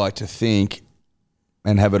would like to think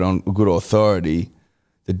and have it on good authority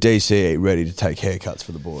that DCE ready to take haircuts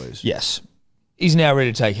for the boys. Yes. He's now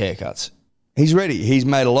ready to take haircuts. He's ready. He's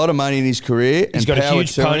made a lot of money in his career. He's got a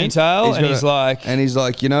huge ponytail, and he's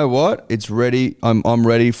like, you know what? It's ready. I'm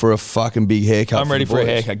ready for a fucking big haircut. I'm ready for a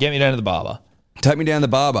haircut. Get me down to the barber. Take me down to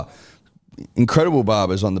the barber. Incredible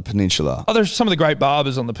barbers on the peninsula. Oh, there's some of the great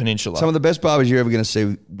barbers on the peninsula. Some of the best barbers you're ever going to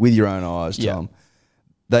see with your own eyes, Tom. Yeah.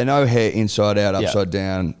 They know hair inside out, upside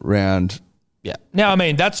down, round. Yeah. Now, I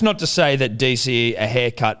mean, that's not to say that DC, a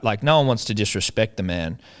haircut, like no one wants to disrespect the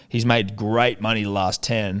man. He's made great money the last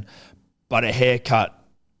 10, but a haircut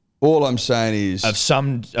all I'm saying is of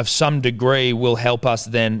some degree will help us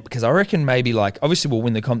then, because I reckon maybe like, obviously we'll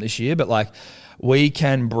win the comp this year, but like we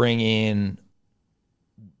can bring in,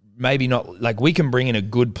 maybe not, like we can bring in a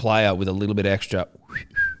good player with a little bit extra.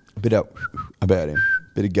 a bit up about him.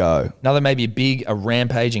 Bit of go. Another maybe a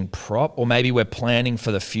rampaging prop, or maybe we're planning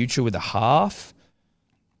for the future with a half.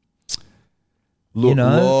 Look, you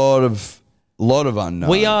know? a lot of unknowns.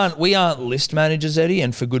 We aren't list managers, Eddie,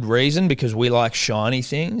 and for good reason, because we like shiny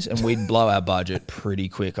things, and we'd blow our budget pretty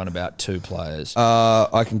quick on about 2 players.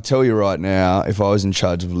 I can tell you right now, if I was in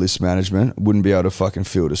charge of list management, I wouldn't be able to fucking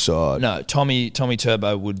field a side. No, Tommy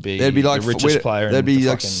Turbo would be, There'd be like the richest player. There'd in be the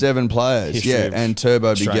like fucking 7 players. history Yeah, of and Turbo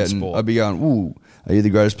would be Australian getting. sport. I'd be going, ooh, are you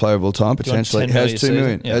the greatest player of all time? Do you want Potentially. 10 million Has a 2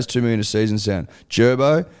 million. season? Yeah. Has 2 million a season sound.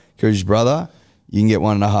 Gerbo, because his brother, you can get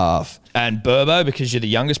 1.5. And Burbo, because you're the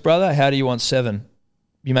youngest brother, how do you want 7?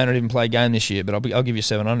 You may not even play a game this year, but I'll give you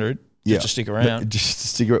 700 just to stick around. Just to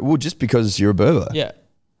stick around. Well, just because you're a Burbo. Yeah.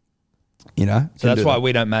 You know? So that's why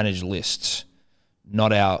we don't manage lists.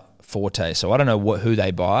 Not our forte. So I don't know who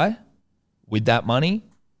they buy with that money.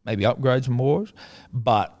 Maybe upgrades more,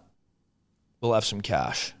 but we'll have some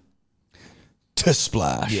cash to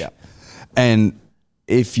splash. Yeah. And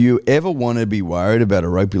if you ever want to be worried about a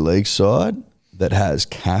rugby league side that has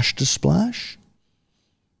cash to splash,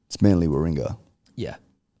 it's Manly Warringah. Yeah.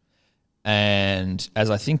 And as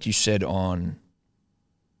I think you said on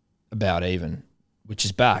About Even, which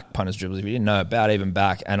is back, Punters Dribblers, if you didn't know, About Even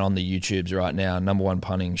back and on the YouTubes right now, number 1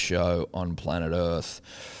 punting show on planet Earth.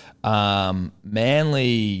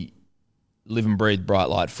 Manly live and breathe bright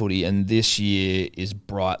light footy, and this year is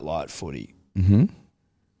bright light footy. Mm-hmm.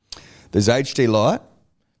 There's HD light.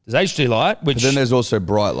 There's HD light, which... But then there's also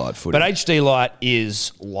bright light footy. But HD light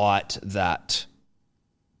is light that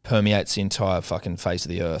permeates the entire fucking face of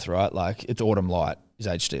the earth, right? Like, it's autumn light is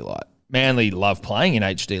HD light. Manly love playing in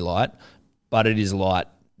HD light, but it is light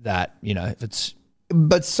that, you know, it's...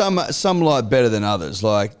 But some light better than others.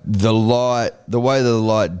 Like the way the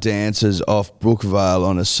light dances off Brookvale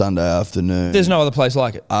on a Sunday afternoon. There's no other place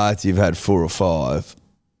like it. After you've had 4 or 5,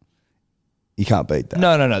 you can't beat that.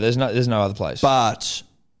 No. There's no other place. But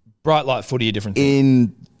bright light footy, a different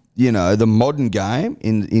thing. In the modern game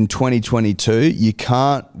in 2022, you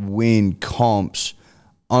can't win comps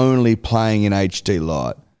only playing in HD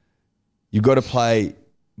light. You've got to play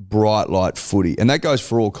bright light footy, and that goes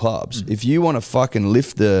for all clubs. If you want to fucking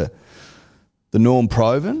lift the Norm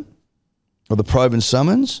Provan or the Provan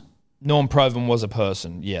Summons, Norm Provan was a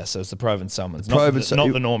person, yes. So it's the Provan Summons, not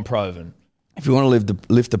the Norm Provan. If you want to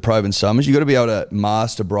lift the Provan Summons, you've got to be able to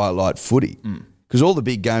master bright light footy, because all the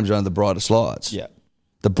big games are on the brightest lights. Yeah,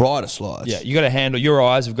 the brightest lights. Yeah, you got to handle. Your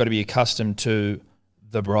eyes have got to be accustomed to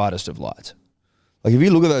the brightest of lights. Like if you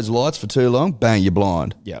look at those lights for too long, bang, you're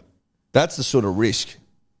blind. Yeah, that's the sort of risk.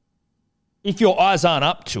 If your eyes aren't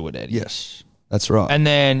up to it, Eddie. Yes, that's right. And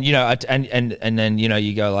then, you know, and then, you know,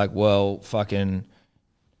 you go like, well, fucking,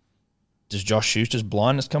 does Josh Schuster's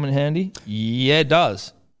blindness come in handy? Yeah, it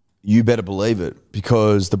does. You better believe it,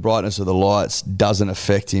 because the brightness of the lights doesn't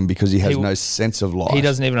affect him, because he has no sense of light. He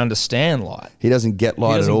doesn't even understand light. He doesn't get light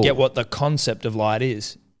at all. He doesn't get what the concept of light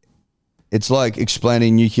is. It's like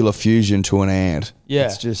explaining nuclear fusion to an ant. Yeah.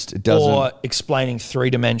 It's just, it doesn't. Or explaining 3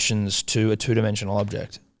 dimensions to a 2-dimensional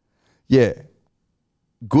object. Yeah.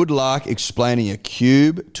 Good luck explaining a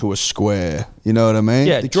cube to a square. You know what I mean?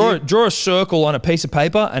 Yeah, draw a circle on a piece of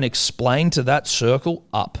paper and explain to that circle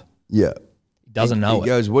up. Yeah. He doesn't know it. He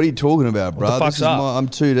goes, what are you talking about, bro? What the fuck's up? I'm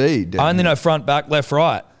 2D. I only know front, back, left,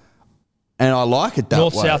 right. And I like it that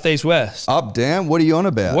North, way. south, east, west. Up, down, what are you on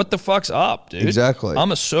about? What the fuck's up, dude? Exactly.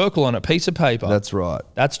 I'm a circle on a piece of paper. That's right.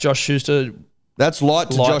 That's Josh Schuster. That's light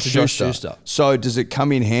to Josh Schuster. So does it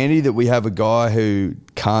come in handy that we have a guy who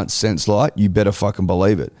can't sense light? You better fucking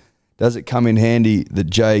believe it. Does it come in handy that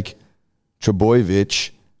Jake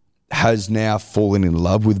Trbojevic has now fallen in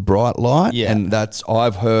love with bright light? Yeah. And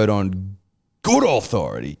I've heard on good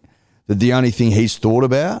authority that the only thing he's thought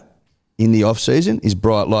about in the off-season is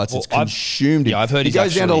bright lights. It's consumed him. Yeah, I've heard he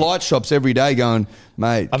goes down to light shops every day going,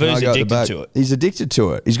 mate, I've heard he's addicted to it. He's addicted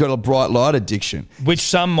to it. He's got a bright light addiction. Which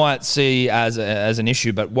some might see as an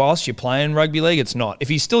issue, but whilst you're playing rugby league, it's not. If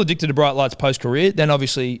he's still addicted to bright lights post-career, then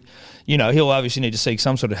obviously, you know, he'll obviously need to seek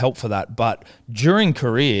some sort of help for that. But during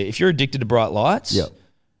career, if you're addicted to bright lights,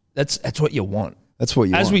 that's what you want. That's what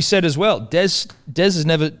you want. As we said as well, Des has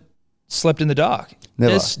never slept in the dark.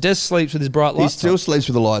 Never. Des sleeps with his bright lights He still sleeps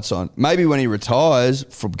with the lights on. Maybe when he retires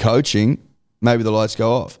from coaching, maybe the lights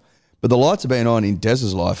go off. But the lights have been on in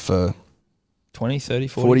Des's life for 20, 30,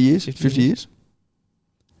 40 years, 50 years.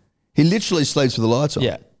 He literally sleeps with the lights on.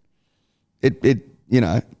 Yeah. It you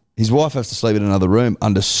know, his wife has to sleep in another room,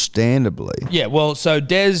 understandably. Yeah, well, so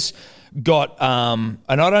Des got, and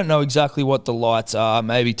I don't know exactly what the lights are.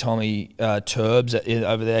 Maybe Tommy Turbs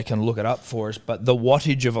over there can look it up for us. But the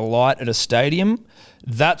wattage of a light at a stadium,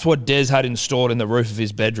 that's what Des had installed in the roof of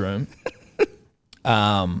his bedroom.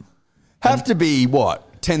 Have to be,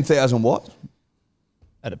 what, 10,000 watts?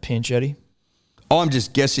 At a pinch, Eddie. I'm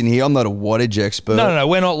just guessing here. I'm not a wattage expert. No,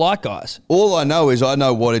 we're not like guys. All I know is I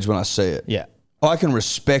know wattage when I see it. Yeah. I can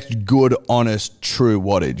respect good, honest, true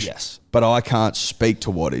wattage. Yes. But I can't speak to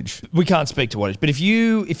wattage. We can't speak to wattage. But if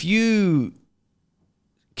you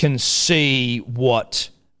can see what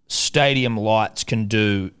stadium lights can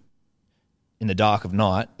do in the dark of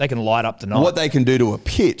night, they can light up the night. What they can do to a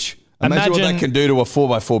pitch. Imagine what they can do to a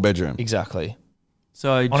 4x4 bedroom. Exactly.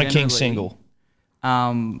 So On a king single.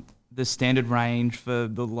 The standard range for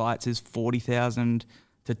the lights is 40,000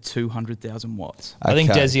 to 200,000 watts. I think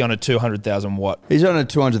Okay. Desi on a 200,000 watt. He's on a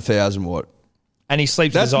 200,000 watt. And he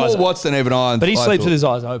sleeps That's with his eyes more watts than even I. But he I sleeps thought. with his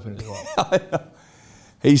eyes open as well.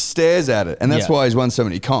 He stares at it, and that's Yeah. why he's won so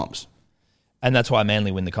many comps. And that's why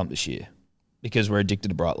Manly win the comp this year. Because we're addicted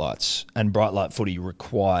to bright lights. And bright light footy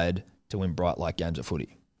required to win bright light games of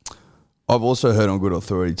footy. I've also heard on good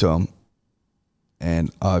authority, Tom,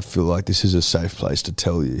 and I feel like this is a safe place to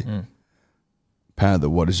tell you. Apparently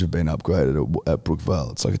the wattage have been upgraded at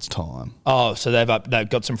Brookvale. It's like it's time. Oh, so they've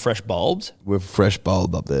got some fresh bulbs. We're fresh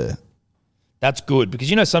bulb up there. That's good because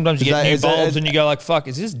sometimes you get new bulbs and you go like, "Fuck,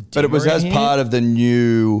 is this?" But it was as part of the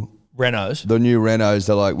new Renos. Renos.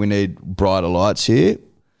 They're like, we need brighter lights here.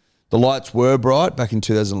 The lights were bright back in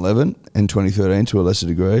 2011 and 2013 to a lesser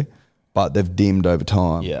degree, but they've dimmed over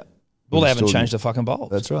time. Yeah. Well, they haven't still- changed the fucking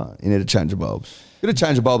bulbs. That's right. You need to change the bulbs. You got to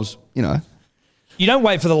change the bulbs. You don't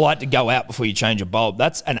wait for the light to go out before you change a bulb.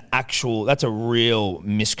 That's a real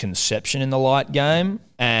misconception in the light game.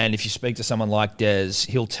 And if you speak to someone like Des,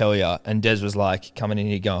 he'll tell you. And Des was like coming in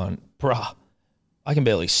here going, bruh, I can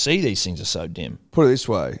barely see these things are so dim. Put it this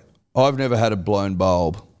way. I've never had a blown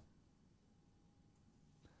bulb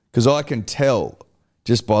because I can tell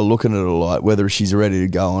just by looking at a light whether she's ready to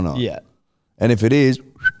go or not. Yeah. And if it is,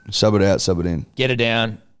 sub it out, sub it in. Get her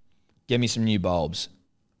down. Get me some new bulbs.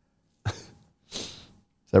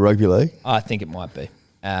 Is that rugby league? I think it might be.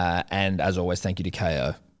 And as always, thank you to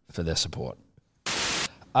KO for their support.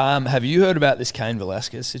 Have you heard about this Cain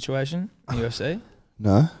Velasquez situation in the UFC?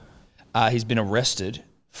 No. He's been arrested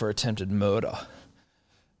for attempted murder.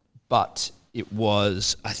 But it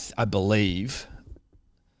was, I believe,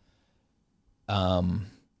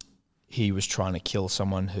 he was trying to kill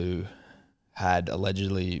someone who had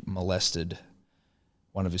allegedly molested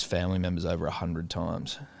one of his family members over 100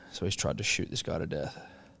 times. So he's tried to shoot this guy to death.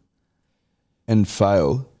 And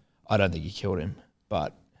fail. I don't think he killed him,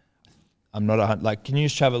 but I'm not like. Can you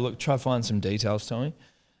just have a look? Try to find some details to me.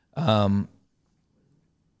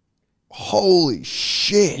 Holy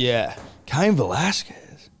shit. Yeah, Cain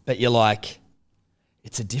Velasquez. but you're like,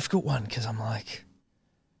 it's a difficult one because I'm like,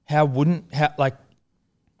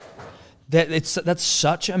 that's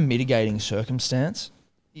such a mitigating circumstance.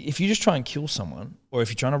 If you just try and kill someone, or if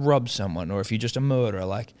you're trying to rob someone, or if you're just a murderer,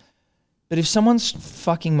 like, but if someone's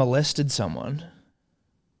fucking molested someone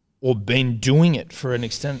or been doing it for an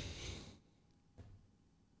extent,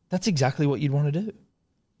 that's exactly what you'd want to do.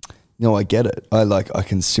 No, I get it. I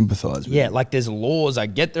can sympathise with Yeah, you. like there's laws. I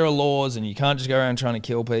get there are laws, and you can't just go around trying to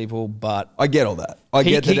kill people. But I get all that. I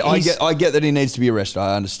get that he needs to be arrested.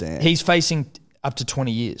 I understand. he's facing up to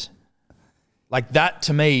 20 years. Like that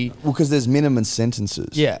to me. Well, because there's minimum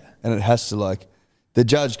sentences. Yeah. And it has to the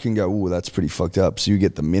judge can go, oh, that's pretty fucked up. So you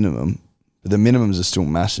get the minimum, but the minimums are still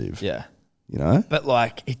massive. Yeah. You know? But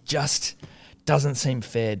like, it just doesn't seem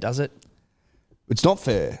fair, does it? It's not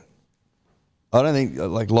fair. I don't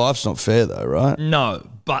think, life's not fair though, right? No,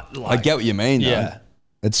 but like, I get what you mean though. Yeah.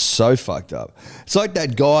 It's so fucked up. It's like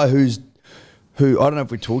that guy who I don't know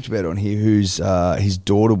if we talked about it on here, whose his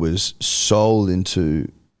daughter was sold into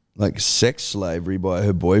sex slavery by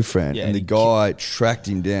her boyfriend, Yeah, and the and guy tracked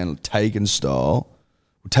him down, Taken style,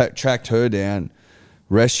 tracked her down,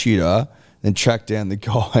 rescued her, then tracked down the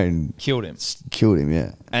guy and killed him. killed him.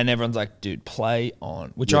 Yeah, And everyone's like, dude, play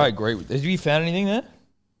on, which Yeah. I agree with. Have you found anything there?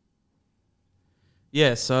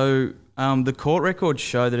 Yeah, so the court records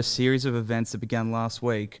show that a series of events that began last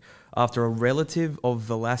week after a relative of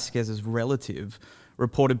Velasquez's relative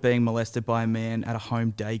reported being molested by a man at a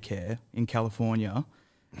home daycare in California.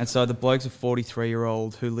 And so the bloke's a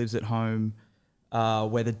 43-year-old who lives at home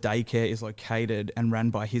where the daycare is located and run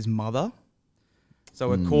by his mother.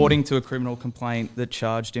 So according to a criminal complaint that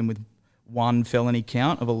charged him with one felony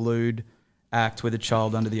count of a lewd act with a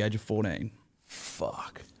child under the age of 14.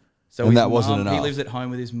 Fuck. So And his that wasn't mum- enough. He lives at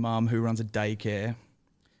home with his mum who runs a daycare.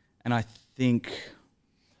 And I think...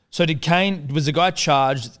 So did Cain, was the guy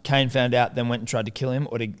charged, Cain found out, then went and tried to kill him?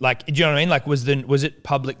 Or do you know what I mean? Like, was it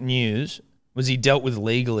public news? Was he dealt with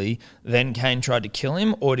legally, then Cain tried to kill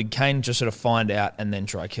him? Or did Cain just sort of find out and then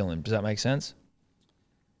try to kill him? Does that make sense?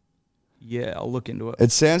 Yeah, I'll look into it.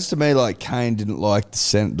 it sounds to me like Cain didn't like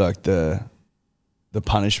the the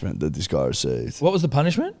punishment that this guy received. What was the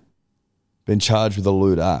punishment? Been charged with a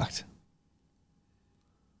lewd act.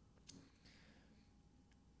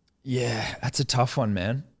 Yeah, that's a tough one,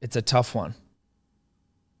 man. It's a tough one.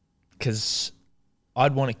 Because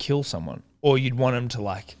I'd want to kill someone. Or you'd want him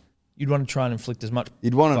to you'd want to try and inflict as much.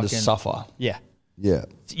 You'd want him to fucking- suffer. Yeah. Yeah.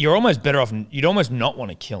 You're almost better off, you'd almost not want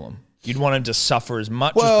to kill him. You'd want him to suffer as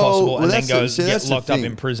much as possible and then get locked up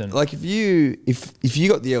in prison. Like if you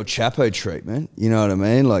got the El Chapo treatment, you know what I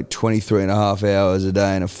mean? Like 23 and a half hours a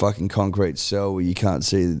day in a fucking concrete cell where you can't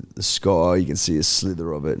see the sky, you can see a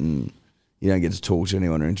slither of it, and you don't get to talk to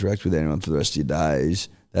anyone or interact with anyone for the rest of your days.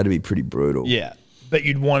 That'd be pretty brutal. Yeah. But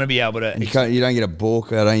you'd want to be able to... You don't get a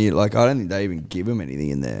book. I don't think they even give them anything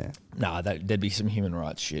in there. Nah, there'd be some human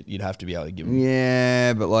rights shit. You'd have to be able to give them...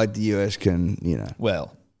 Yeah, but like the US can,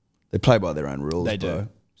 Well, they play by their own rules, they do. bro.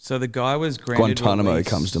 So the guy was granted Guantanamo release.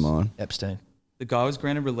 comes to mind. Epstein. The guy was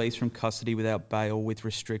granted release from custody without bail with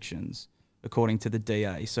restrictions, according to the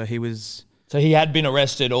DA. So he was... So he had been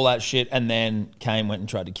arrested, all that shit, and then Kane went and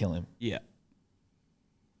tried to kill him. Yeah.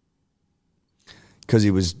 Because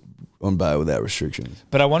he was on bail without restrictions.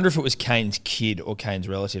 But I wonder if it was Kane's kid or Kane's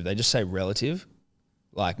relative. They just say relative.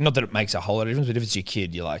 Like, not that it makes a whole lot of difference, but if it's your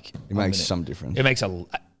kid, you're like... It makes some difference. If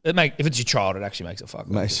it's your child, it actually makes a fuck.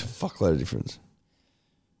 It makes a fuckload of difference.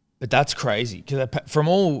 But that's crazy because for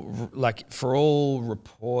all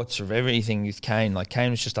reports of everything with Kane, like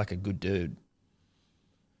Kane was just like a good dude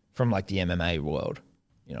from like the MMA world.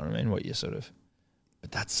 You know what I mean?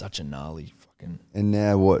 But that's such a gnarly fucking. And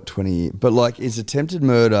now what? 20? But like, is attempted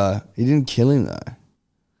murder? He didn't kill him though.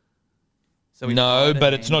 So he No, fired a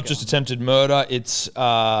but it's not handgun. just attempted murder. It's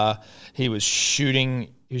he was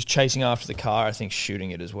shooting. He was chasing after the car. I think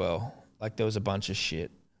shooting it as well. Like there was a bunch of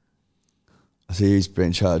shit. I see he's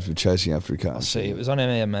been charged with chasing after a car. I'll see. It was on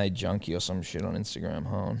MMA Junkie or some shit on Instagram.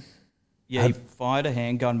 Hold on. Yeah, he fired a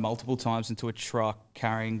handgun multiple times into a truck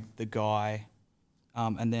carrying the guy,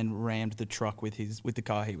 and then rammed the truck with the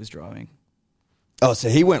car he was driving. Oh, so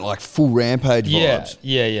he went like full rampage vibes.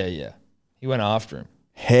 Yeah. He went after him.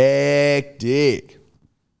 Hectic.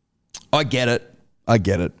 I get it.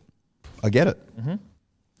 Mm-hmm.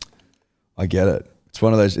 I get it. It's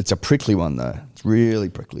one of those. It's a prickly one though. It's really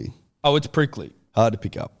prickly. Oh, it's prickly. Hard to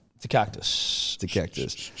pick up. It's a cactus. It's a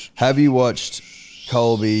cactus. Have you watched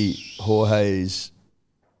Colby Jorge's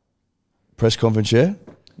press conference yet?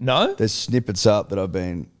 No? There's snippets up that I've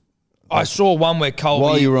been... I saw one where Colby...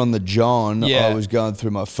 While you were on the John, Yeah. I was going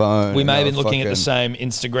through my phone. we and may I have been was looking at the fucking- same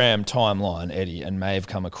Instagram timeline, Eddie, and may have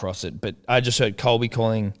come across it. But I just heard Colby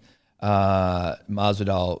calling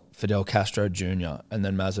Masvidal Fidel Castro Jr. and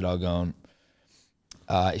then Masvidal going...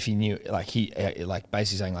 if he knew, basically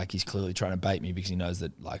saying like he's clearly trying to bait me because he knows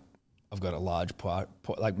that like I've got a large part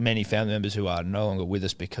like many family members who are no longer with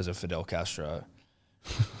us because of Fidel Castro.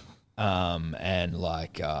 And I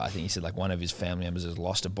think he said like one of his family members has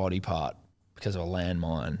lost a body part because of a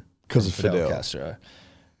landmine Because from of Fidel. Castro.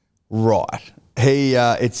 Right. He,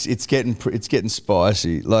 it's getting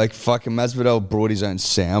spicy. Like fucking Masvidal brought his own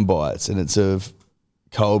sound bites, and it's of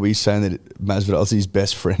Colby saying that Masvidal's his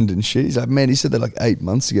best friend and shit. He's like, man, he said that like 8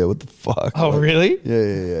 months ago. What the fuck? Oh, Like, really?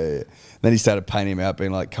 Yeah. Then he started painting him out,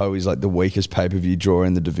 being like, Colby's like the weakest pay-per-view drawer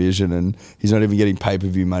in the division, and he's not even getting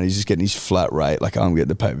pay-per-view money. He's just getting his flat rate. Like, I'm getting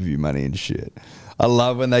the pay-per-view money and shit. I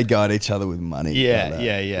love when they go at each other with money. Yeah, like that.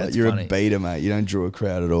 yeah. Like, It's you're funny. a beater, mate. You don't draw a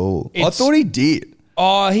crowd at all. I It's- thought he did.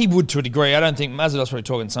 Oh, he would to a degree. I don't think Masvidal's probably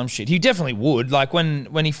talking some shit. He definitely would. Like when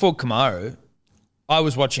he fought Kamaru, I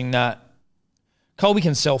was watching that. Colby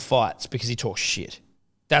can sell fights because he talks shit.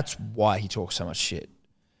 That's why he talks so much shit.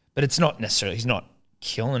 But it's not necessarily, he's not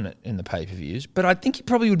killing it in the pay-per-views. But I think he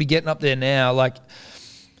probably would be getting up there now. Like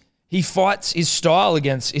he fights his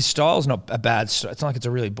style's not a bad style. It's not like it's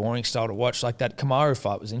a really boring style to watch. Like that Kamaru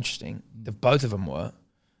fight was interesting. Both of them were.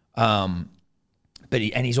 But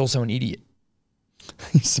he's also an idiot.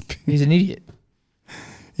 He's an idiot.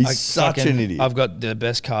 He's Like, such fucking, an idiot. I've got the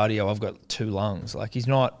best cardio. I've got 2 lungs. Like he's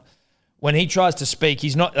not. When he tries to speak,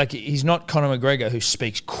 he's not Conor McGregor who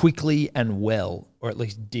speaks quickly and well, or at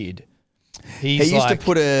least did. He used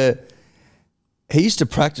to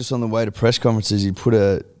practice on the way to press conferences. He'd put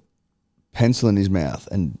a pencil in his mouth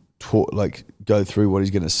and go through what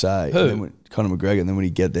he's going to say. Who? And then Conor McGregor. And then when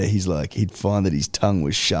he'd get there, he'd find that his tongue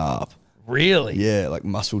was sharp. Really. Yeah, like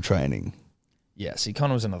muscle training. Yeah. See,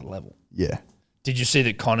 Conor was another level. Yeah. Did you see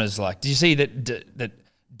that Conor's like? Did you see that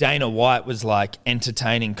Dana White was like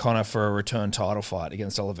entertaining Conor for a return title fight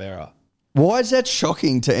against Oliveira? Why is that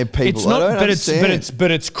shocking to people? It's not, I don't but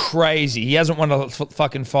understand. it's crazy. He hasn't won a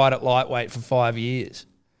fucking fight at lightweight for 5 years.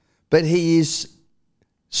 But he is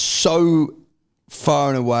so far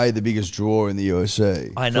and away the biggest draw in the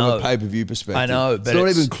UFC. I know. From a pay-per-view perspective. I know, but it's not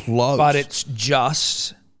even close. But it's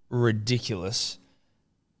just ridiculous.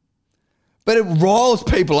 But it riles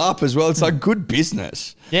people up as well. It's like good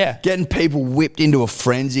business. Yeah. Getting people whipped into a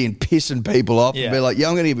frenzy and pissing people off Yeah. and be like, yeah,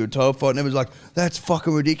 I'm going to give you a title fight. And everyone's like, that's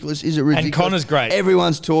fucking ridiculous. Is it ridiculous? And Connor's great.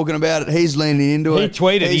 Everyone's talking about it. He's leaning into He it.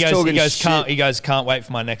 tweeted. He's talking He goes, shit. can't wait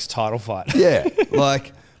for my next title fight. Yeah.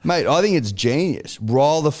 Like, mate, I think it's genius.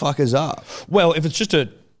 Rile the fuckers up. Well, if it's just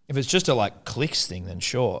a like clicks thing, then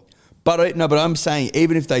sure. But I'm saying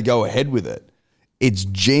even if they go ahead with it, it's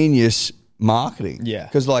genius marketing. Yeah.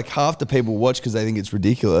 Because like half the people watch because they think it's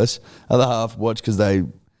ridiculous. Other half watch because they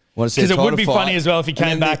want to see. Because a it would title be fight. funny as well if he And came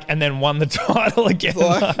then back and then won the title again.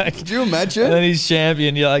 Like, could you imagine? And then he's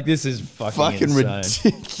champion. You're like, this is fucking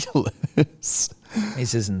insane. ridiculous.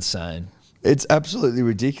 This is insane. It's absolutely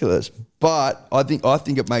ridiculous. But I think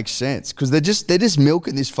it makes sense because they're just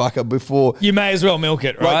milking this fucker before. You may as well milk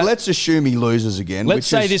it, right? Like, let's assume he loses again. Let's which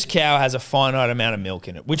say is- this cow has a finite amount of milk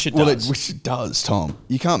in it, which it Well, does. which it does, Tom.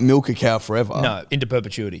 You can't milk a cow forever. No, into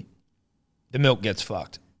perpetuity. The milk gets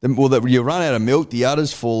fucked. You run out of milk, the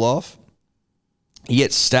udders fall off. You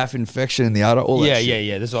get staph infection in the udder. All that Yeah,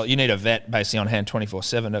 shit. yeah. You need a vet basically on hand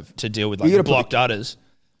 24/7 to deal with like You gotta the put blocked udders.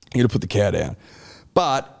 You got to put the cow down.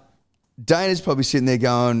 But Dana's probably sitting there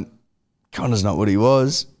going, Connor's not what he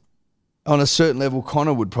was. On a certain level,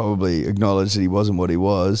 Connor would probably acknowledge that he wasn't what he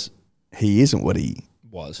was. He isn't what he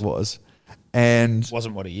was. And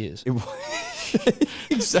Wasn't what he is.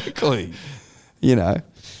 exactly. You know,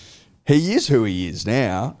 he is who he is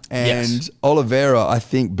now. And Yes. Oliveira, I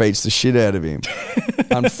think, beats the shit out of him.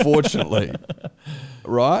 Unfortunately.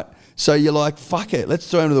 Right? So you're like, fuck it. Let's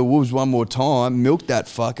throw him to the wolves one more time. Milk that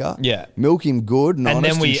fucker. Yeah. Milk him good and And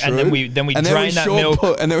then honest we and drain that milk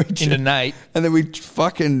into into Nate. And then we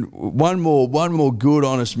fucking one more good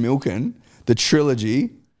honest milking, the trilogy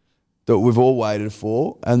that we've all waited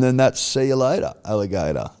for, and then that's see you later,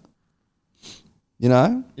 alligator. You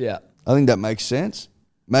know? Yeah. I think that makes sense.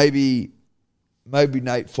 Maybe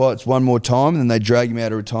Nate fights one more time and then they drag him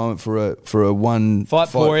out of retirement for a one Fight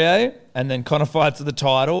Poirier, and then Connor fights for the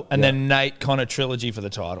title, and then Nate Connor trilogy for the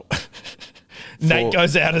title. Nate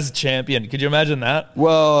goes out as champion. Could you imagine that?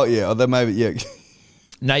 Well, yeah, or then maybe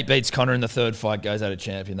Nate beats Connor in the third fight, goes out a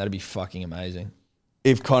champion. That'd be fucking amazing.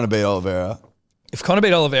 if Conor beat Oliveira. If Connor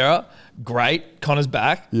beat Oliveira, great. Connor's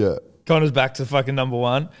back. Yeah. Connor's back to fucking number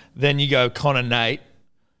one. Then you go Connor Nate.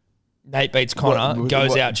 Nate beats Connor,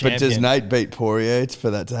 goes out champion. But does Nate beat Poirier for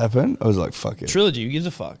that to happen? I was like, fuck it. Trilogy, who gives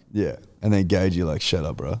a fuck? Yeah. And then Gage, you like, shut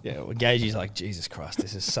up, bro. Yeah, well, Gagey's like, Jesus Christ,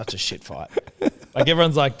 this is such a shit fight. Like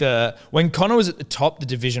everyone's like, when Connor was at the top, the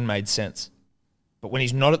division made sense. But when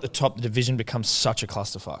he's not at the top, the division becomes such a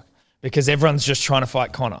clusterfuck because everyone's just trying to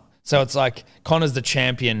fight Connor. So it's like Connor's the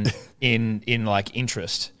champion in like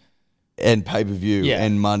interest. And pay-per-view Yeah.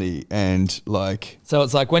 and money and like... So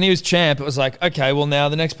it's like when he was champ, it was like, okay, well now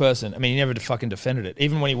the next person. I mean, he never fucking defended it.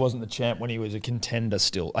 Even when he wasn't the champ, when he was a contender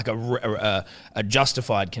still, like a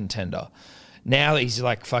justified contender. Now he's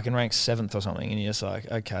like fucking ranked 7th or something and you're just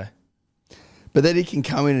like, okay. But then he can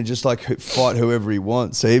come in and just like fight whoever he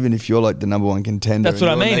wants. So even if you're like the number one contender... That's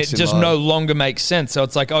what I and you're mean. It next in just line- no longer makes sense. So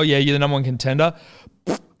it's like, oh yeah, you're the number one contender.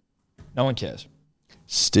 No one cares.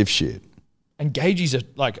 Stiff shit. And Gagey's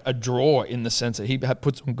a draw in the sense that he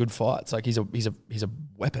puts on good fights. Like he's a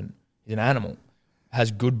weapon. He's an animal.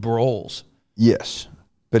 Has good brawls. Yes.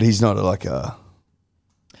 But he's not like a...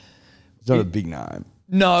 He's not a big name.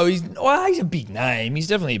 No, he's a big name. He's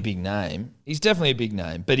definitely a big name.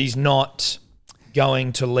 But he's not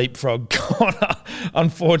going to leapfrog Connor.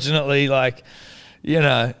 Unfortunately,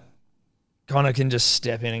 Connor can just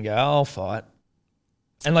step in and go, I'll fight.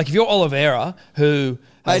 And like if you're Oliveira, who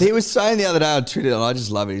Mate, he was saying the other day on Twitter, and I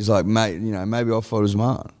just love it. He's like, mate, maybe I'll fight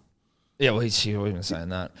Usman. yeah, well, he's been saying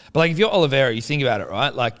that. But like if you're Oliveira, you think about it,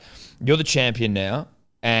 right? Like you're the champion now,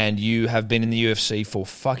 and you have been in the UFC for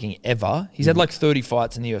fucking ever. He's had like 30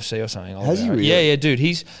 fights in the UFC or something. Has he Oliveira. really? Yeah, dude.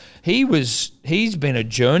 He's been a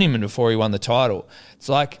journeyman before he won the title. It's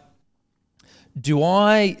like, do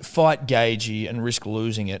I fight Gagey and risk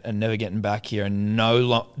losing it and never getting back here? And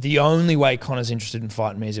the only way Connor's interested in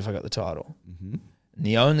fighting me is if I got the title. Mm-hmm. And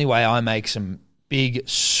the only way I make some big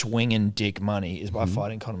swinging dick money is by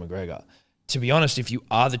fighting Conor McGregor. To be honest, if you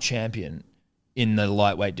are the champion in the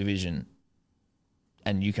lightweight division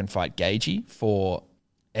and you can fight Gagey for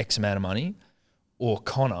X amount of money or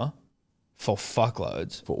Conor for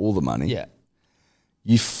fuckloads. For all the money. Yeah.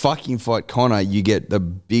 You fucking fight Conor, you get the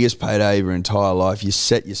biggest payday of your entire life. You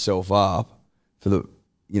set yourself up for the,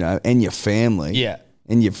 and your family. Yeah.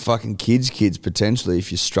 And your fucking kids potentially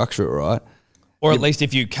if you structure it right. Or at least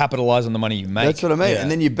if you capitalise on the money you make. That's what I mean. Yeah. And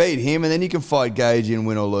then you beat him, and then you can fight Gage and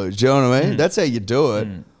win or lose. Do you know what I mean? That's how you do it.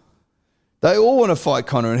 They all want to fight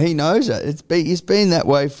Conor, and he knows that. It's been that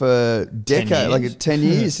way for decades, like 10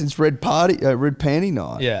 years since Red Panty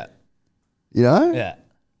Night. Yeah. You know? Yeah.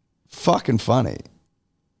 Fucking funny.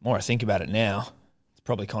 More I think about it now, it's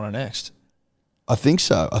probably Conor next. I think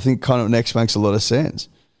so. I think Conor next makes a lot of sense.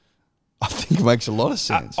 I think it makes a lot of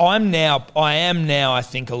sense. I am now, I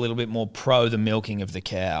think, a little bit more pro the milking of the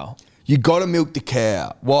cow. You got to milk the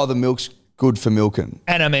cow while the milk's good for milking.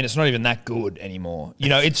 And I mean, it's not even that good anymore. You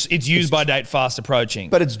know, it's used by date fast approaching.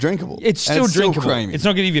 But it's drinkable. It's And still drinkable. creamy. It's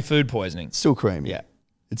not going to give you food poisoning. It's still creamy. Yeah.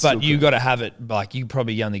 It's But still you creamy. got to have it, like, you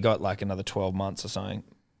probably only got like another 12 months or something.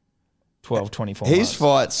 12, 24 months. His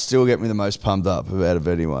fights still get me the most pumped up out of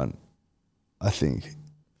anyone, I think.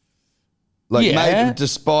 Like, Yeah. maybe,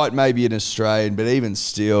 despite maybe an Australian, but even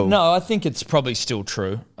still. No, I think it's probably still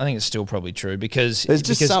true. I think it's still probably true because... There's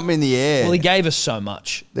just something in the air. Well, he gave us so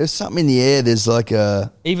much. There's something in the air. There's like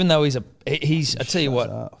a... Even though I tell you what,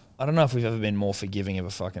 up. I don't know if we've ever been more forgiving of a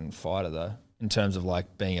fucking fighter though, in terms of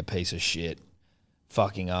like being a piece of shit,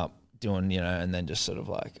 fucking up, doing, you know, and then just sort of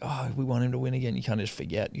like, oh, we want him to win again. You can't just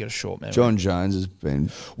forget. You got a short memory. John Jones has been...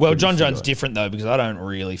 Well, pretty John Jones forgotten. different though because I don't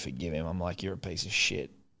really forgive him. I'm like, you're a piece of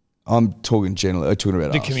shit. I'm talking generally. I'm talking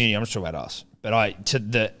about The us. community, I'm just talking about us. But I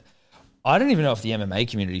don't even know if the MMA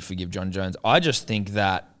community forgive John Jones. I just think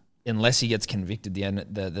that unless he gets convicted, the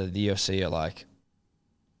UFC are like...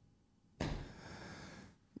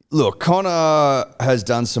 Look, Conor has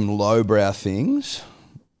done some lowbrow things.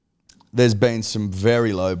 There's been some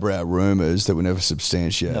very lowbrow rumours that were never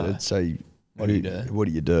substantiated. No. So What do you do? What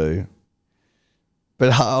do you do?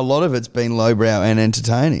 But a lot of it's been lowbrow and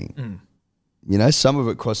entertaining. You know, some of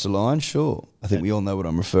it crossed the line, sure. I think we all know what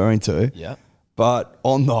I'm referring to. Yeah. But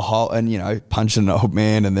on the whole, and, you know, punching an old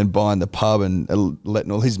man and then buying the pub and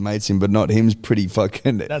letting all his mates in, but not him's pretty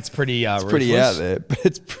fucking... That's pretty it's pretty out there, but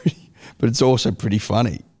it's also pretty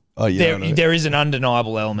funny. Oh, yeah. There is an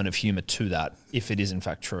undeniable element of humour to that, if it is in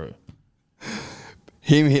fact true.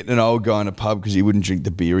 Him hitting an old guy in a pub because he wouldn't drink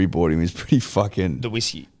the beer he bought him is pretty fucking... The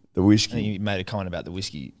whiskey. The And whiskey. he made a comment about the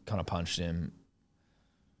whiskey, kind of punched him.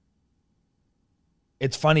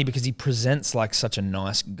 It's funny because he presents like such a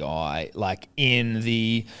nice guy. Like in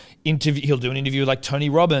the interview, he'll do an interview with like Tony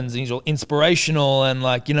Robbins and he's all inspirational and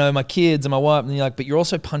like, you know, my kids and my wife. And you're like, but you're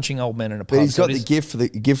also punching old men in a pub. But he's So got it the is-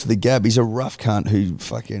 gift for the gab. He's a rough cunt who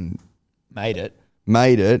fucking made it.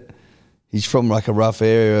 made it. He's from like a rough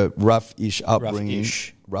area, rough-ish upbringing.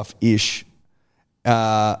 Rough-ish.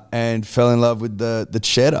 And fell in love with the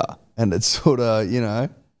cheddar. And it sort of, you know,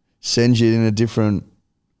 sends you in a different...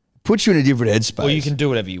 Puts you in a different headspace. Well, you can do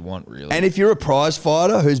whatever you want, really. And if you're a prize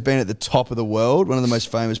fighter who's been at the top of the world, one of the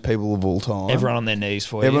most famous people of all time... Everyone on their knees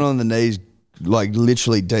for Everyone you. on the knees, like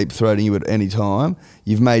literally deep throating you at any time.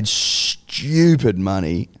 You've made stupid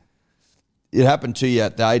money. It happened to you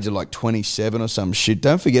at the age of like 27 or some shit.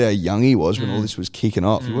 Don't forget how young he was when all this was kicking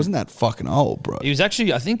off. He wasn't that fucking old, bro. He was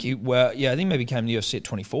actually, I think maybe came to the UFC at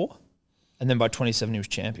 24. And then by 27, he was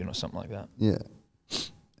champion or something like that. Yeah.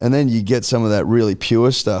 And then you get some of that really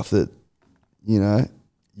pure stuff that, you know,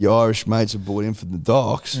 your Irish mates have brought in from the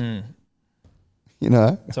docks. You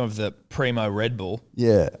know? Some of the primo Red Bull.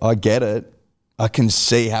 Yeah, I get it. I can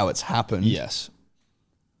see how it's happened. Yes.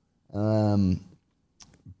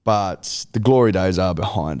 But the glory days are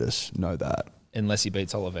behind us. Know that. Unless he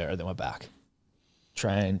beats Oliveira, then we're back.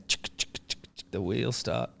 Train, the wheels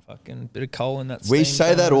start. Fucking bit of coal in that. We steam say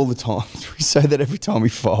coming that up. all the time. We say that every time he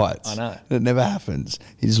fights. I know. And it never happens.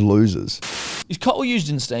 He just loses. Is coal used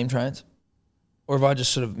in steam trains, or have I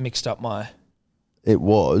just sort of mixed up my? It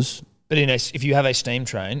was. But if you have a steam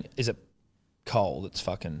train, is it coal that's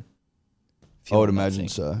fucking? I would fueling that imagine thing?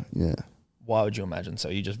 so. Yeah. Why would you imagine so?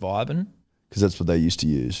 You just vibing? Because that's what they used to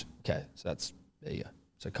use. Okay, so there you go.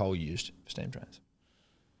 So coal used for steam trains.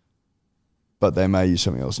 But they may use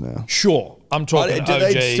something else now. Sure, I'm talking Do OG.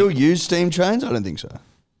 they still use steam trains? I don't think so.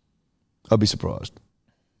 I'd be surprised.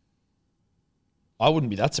 I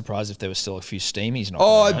wouldn't be that surprised if there was still a few steamies knocking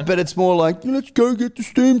Oh, around. but it's more like, let's go get the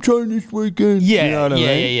steam train this weekend. Yeah, You know what I yeah,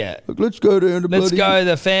 mean? yeah. Like, let's go down to Let's bloody... go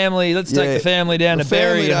the family. Let's take Yeah. the family down The to Berry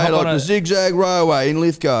family and day, hop like on the a Zigzag Railway in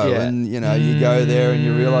Lithgow. Yeah. And, you know, you go there and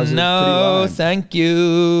you realise it's pretty No, lame. thank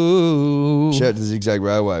you. Shout out to the Zigzag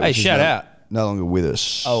Railway. Hey, which is shout out. No longer with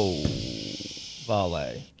us. Oh, Vale.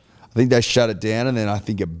 I think they shut it down and then I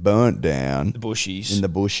think it burnt down The Bushies. in the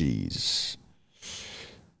bushies.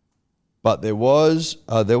 But there was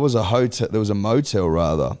a hotel, there was a motel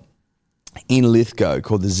rather, in Lithgow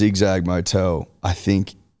called the Zigzag Motel, I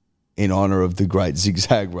think in honour of the Great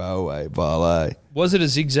Zigzag Railway Valet. Was it a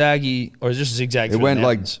zigzaggy or is it just zigzag? It through went the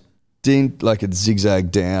like mountains? it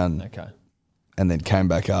zigzagged down Okay. and then came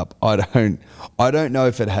back up. I don't know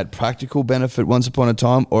if it had practical benefit once upon a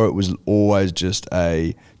time or it was always just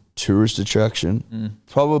a tourist attraction.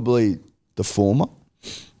 Probably the former,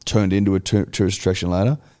 turned into a tourist attraction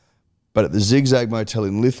later. But at the Zigzag Motel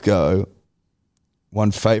in Lithgow,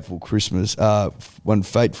 one fateful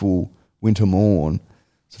winter morn,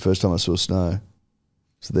 it's the first time I saw snow.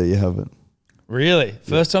 So there you have it. Really?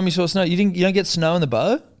 First time you saw snow? You don't get snow in the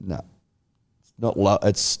Bow? No, it's not low.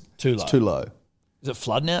 It's Too low. It's too low. Is it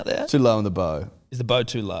flooding out there? Too low in the Bow. Is the Bow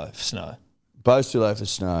too low for snow? Bow's too low for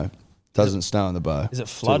snow. Doesn't snow in the Bow. Is it Too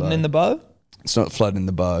flooding low. in the Bow? It's not flooding in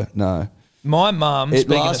the Bow. No. My mum, It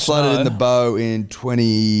speaking last of flooded snow, in the Bow in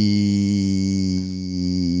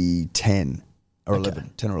 2010 or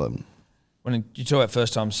 11. 10 or 11. when you talk about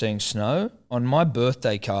first time seeing snow, on my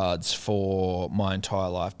birthday cards for my entire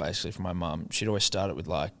life, basically for my mum, she'd always start it with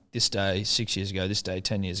like, this day 6 years ago, this day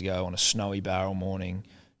 10 years ago, on a snowy barrel morning,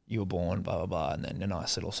 you were born, blah, blah, blah, and then a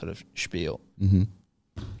nice little sort of spiel. Mm-hmm.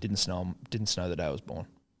 Didn't snow the day I was born.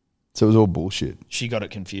 So it was all bullshit. She got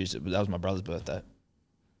it confused. That was my brother's birthday.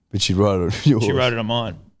 But she'd write it on yours. She wrote it on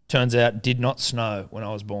mine. Turns out, did not snow when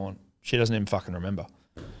I was born. She doesn't even fucking remember.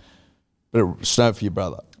 But it snowed for your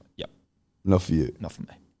brother. Yep. Not for you. Not for me.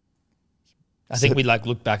 I think we like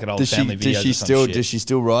look back at old Does family videos. does she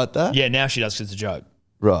still write that? Yeah, now she does because it's a joke.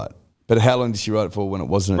 Right. But how long did she write it for when it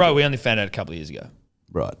wasn't? Bro, we only found out a couple of years ago.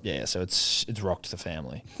 Right. Yeah, so it's rocked the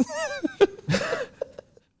family.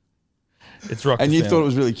 It's rocked. And the you family. thought it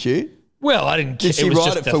was really cute? Well, I didn't. Did she it was write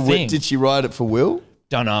just it a for thing. Did she write it for Will?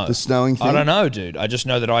 Don't know. The snowing thing? I don't know, dude. I just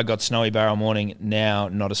know that I got snowy barrel morning. Now,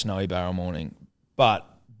 not a snowy barrel morning, but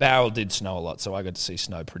barrel did snow a lot, so I got to see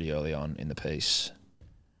snow pretty early on in the piece.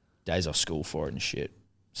 Days off school for it and shit.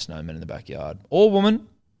 Snowmen in the backyard. All woman.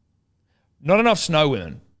 Not enough snow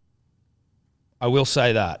women. I will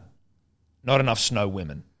say that. Not enough snow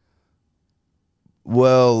women.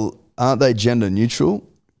 Well, aren't they gender neutral?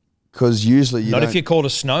 Because usually you Not don't... if you're called a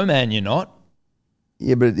snowman, you're not.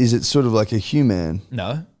 Yeah, but is it sort of like a human?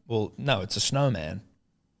 No. Well, no, it's a snowman.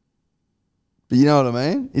 But you know what I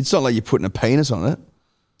mean? It's not like you're putting a penis on it.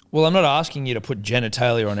 Well, I'm not asking you to put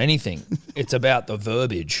genitalia on anything. It's about the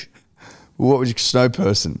verbiage. Well, what would you... Snow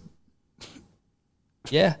person?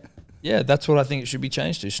 Yeah. Yeah, that's what I think it should be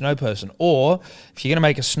changed to, snow person. Or if you're going to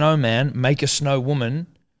make a snowman, make a snow woman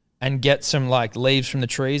and get some like leaves from the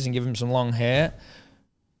trees and give him some long hair.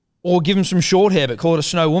 Or give him some short hair, but call it a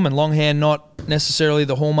snow woman. Long hair, not necessarily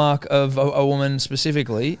the hallmark of a woman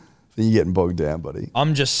specifically. Then you're getting bogged down, buddy.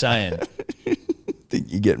 I'm just saying. I think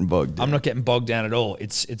you're getting bogged down. I'm not getting bogged down at all.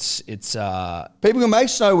 It's People can make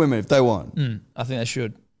snow women if they want. I think they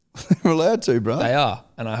should. They're allowed to, bro. They are,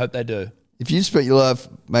 and I hope they do. If you spent your life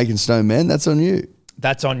making snowmen, that's on you.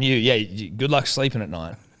 That's on you. Yeah, good luck sleeping at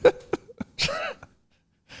night.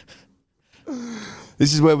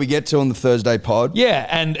 This is where we get to on the Thursday pod. Yeah,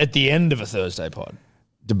 and at the end of a Thursday pod.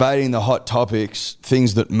 Debating the hot topics,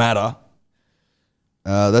 things that matter.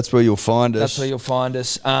 That's where you'll find us. That's where you'll find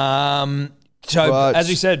us. So, But- as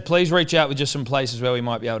we said, please reach out with just some places where we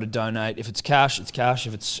might be able to donate. If it's cash, it's cash.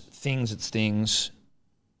 If it's things, it's things.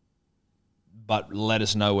 But let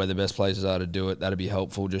us know where the best places are to do it. That'd be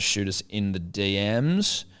helpful. Just shoot us in the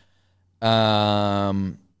DMs.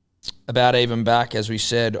 About Even Back, as we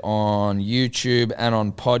said, on YouTube and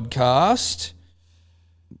on podcast.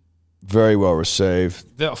 Very well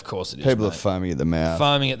received. Of course it is, People are mate. foaming at the mouth.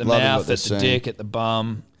 Foaming at the Loving what mouth, they're at the seeing. dick, at the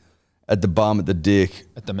bum, At the bum, at the dick.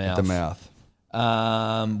 at the mouth. At the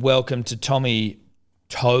mouth. Welcome to Tommy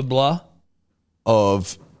Tobler.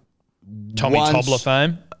 Of Tommy once- Tobler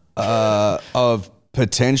fame. of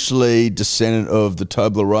potentially descendant of the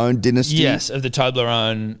Toblerone dynasty. Yes, of the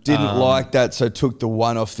Toblerone. Didn't like that, so took the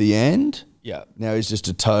one off the end. Yeah, Now he's just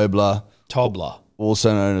a Tobler, Tobler,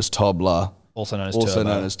 also known as Tobler, also known as also Turbo.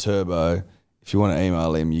 known as Turbo. If you want to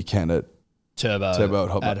email him, you can at Turbo,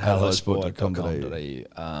 Turbo at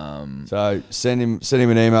hellosport.com.au. So send him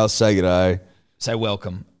an email, say good day. Say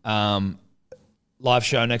welcome. Live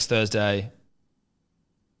show next Thursday,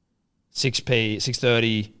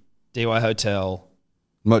 6:30, DY Hotel.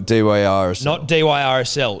 Not DYR. Not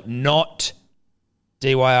DYRSL. Not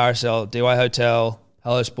DYRSL. DY Hotel,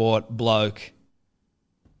 Hello Sport, Bloke,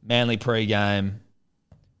 Manly pre-game,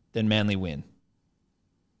 then Manly win.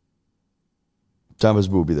 Jumpers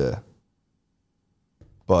will be there.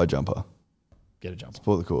 Buy a jumper. Get a jumper.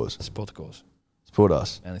 Support the cause. Support the cause. Support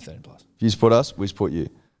us. Manly 13 plus. If you support us, we support you.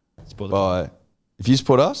 Support the cause. If you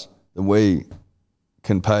support us, then we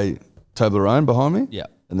can pay Toblerone behind me. Yeah,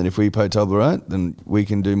 And then if we pay Tobler right, then we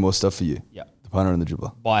can do more stuff for you. Yeah. The punter and the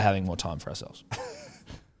dribbler. By having more time for ourselves.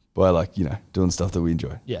 By like, doing stuff that we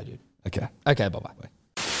enjoy. Yeah, dude. Okay. Okay, bye-bye.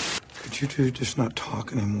 Could you two just not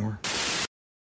talk anymore?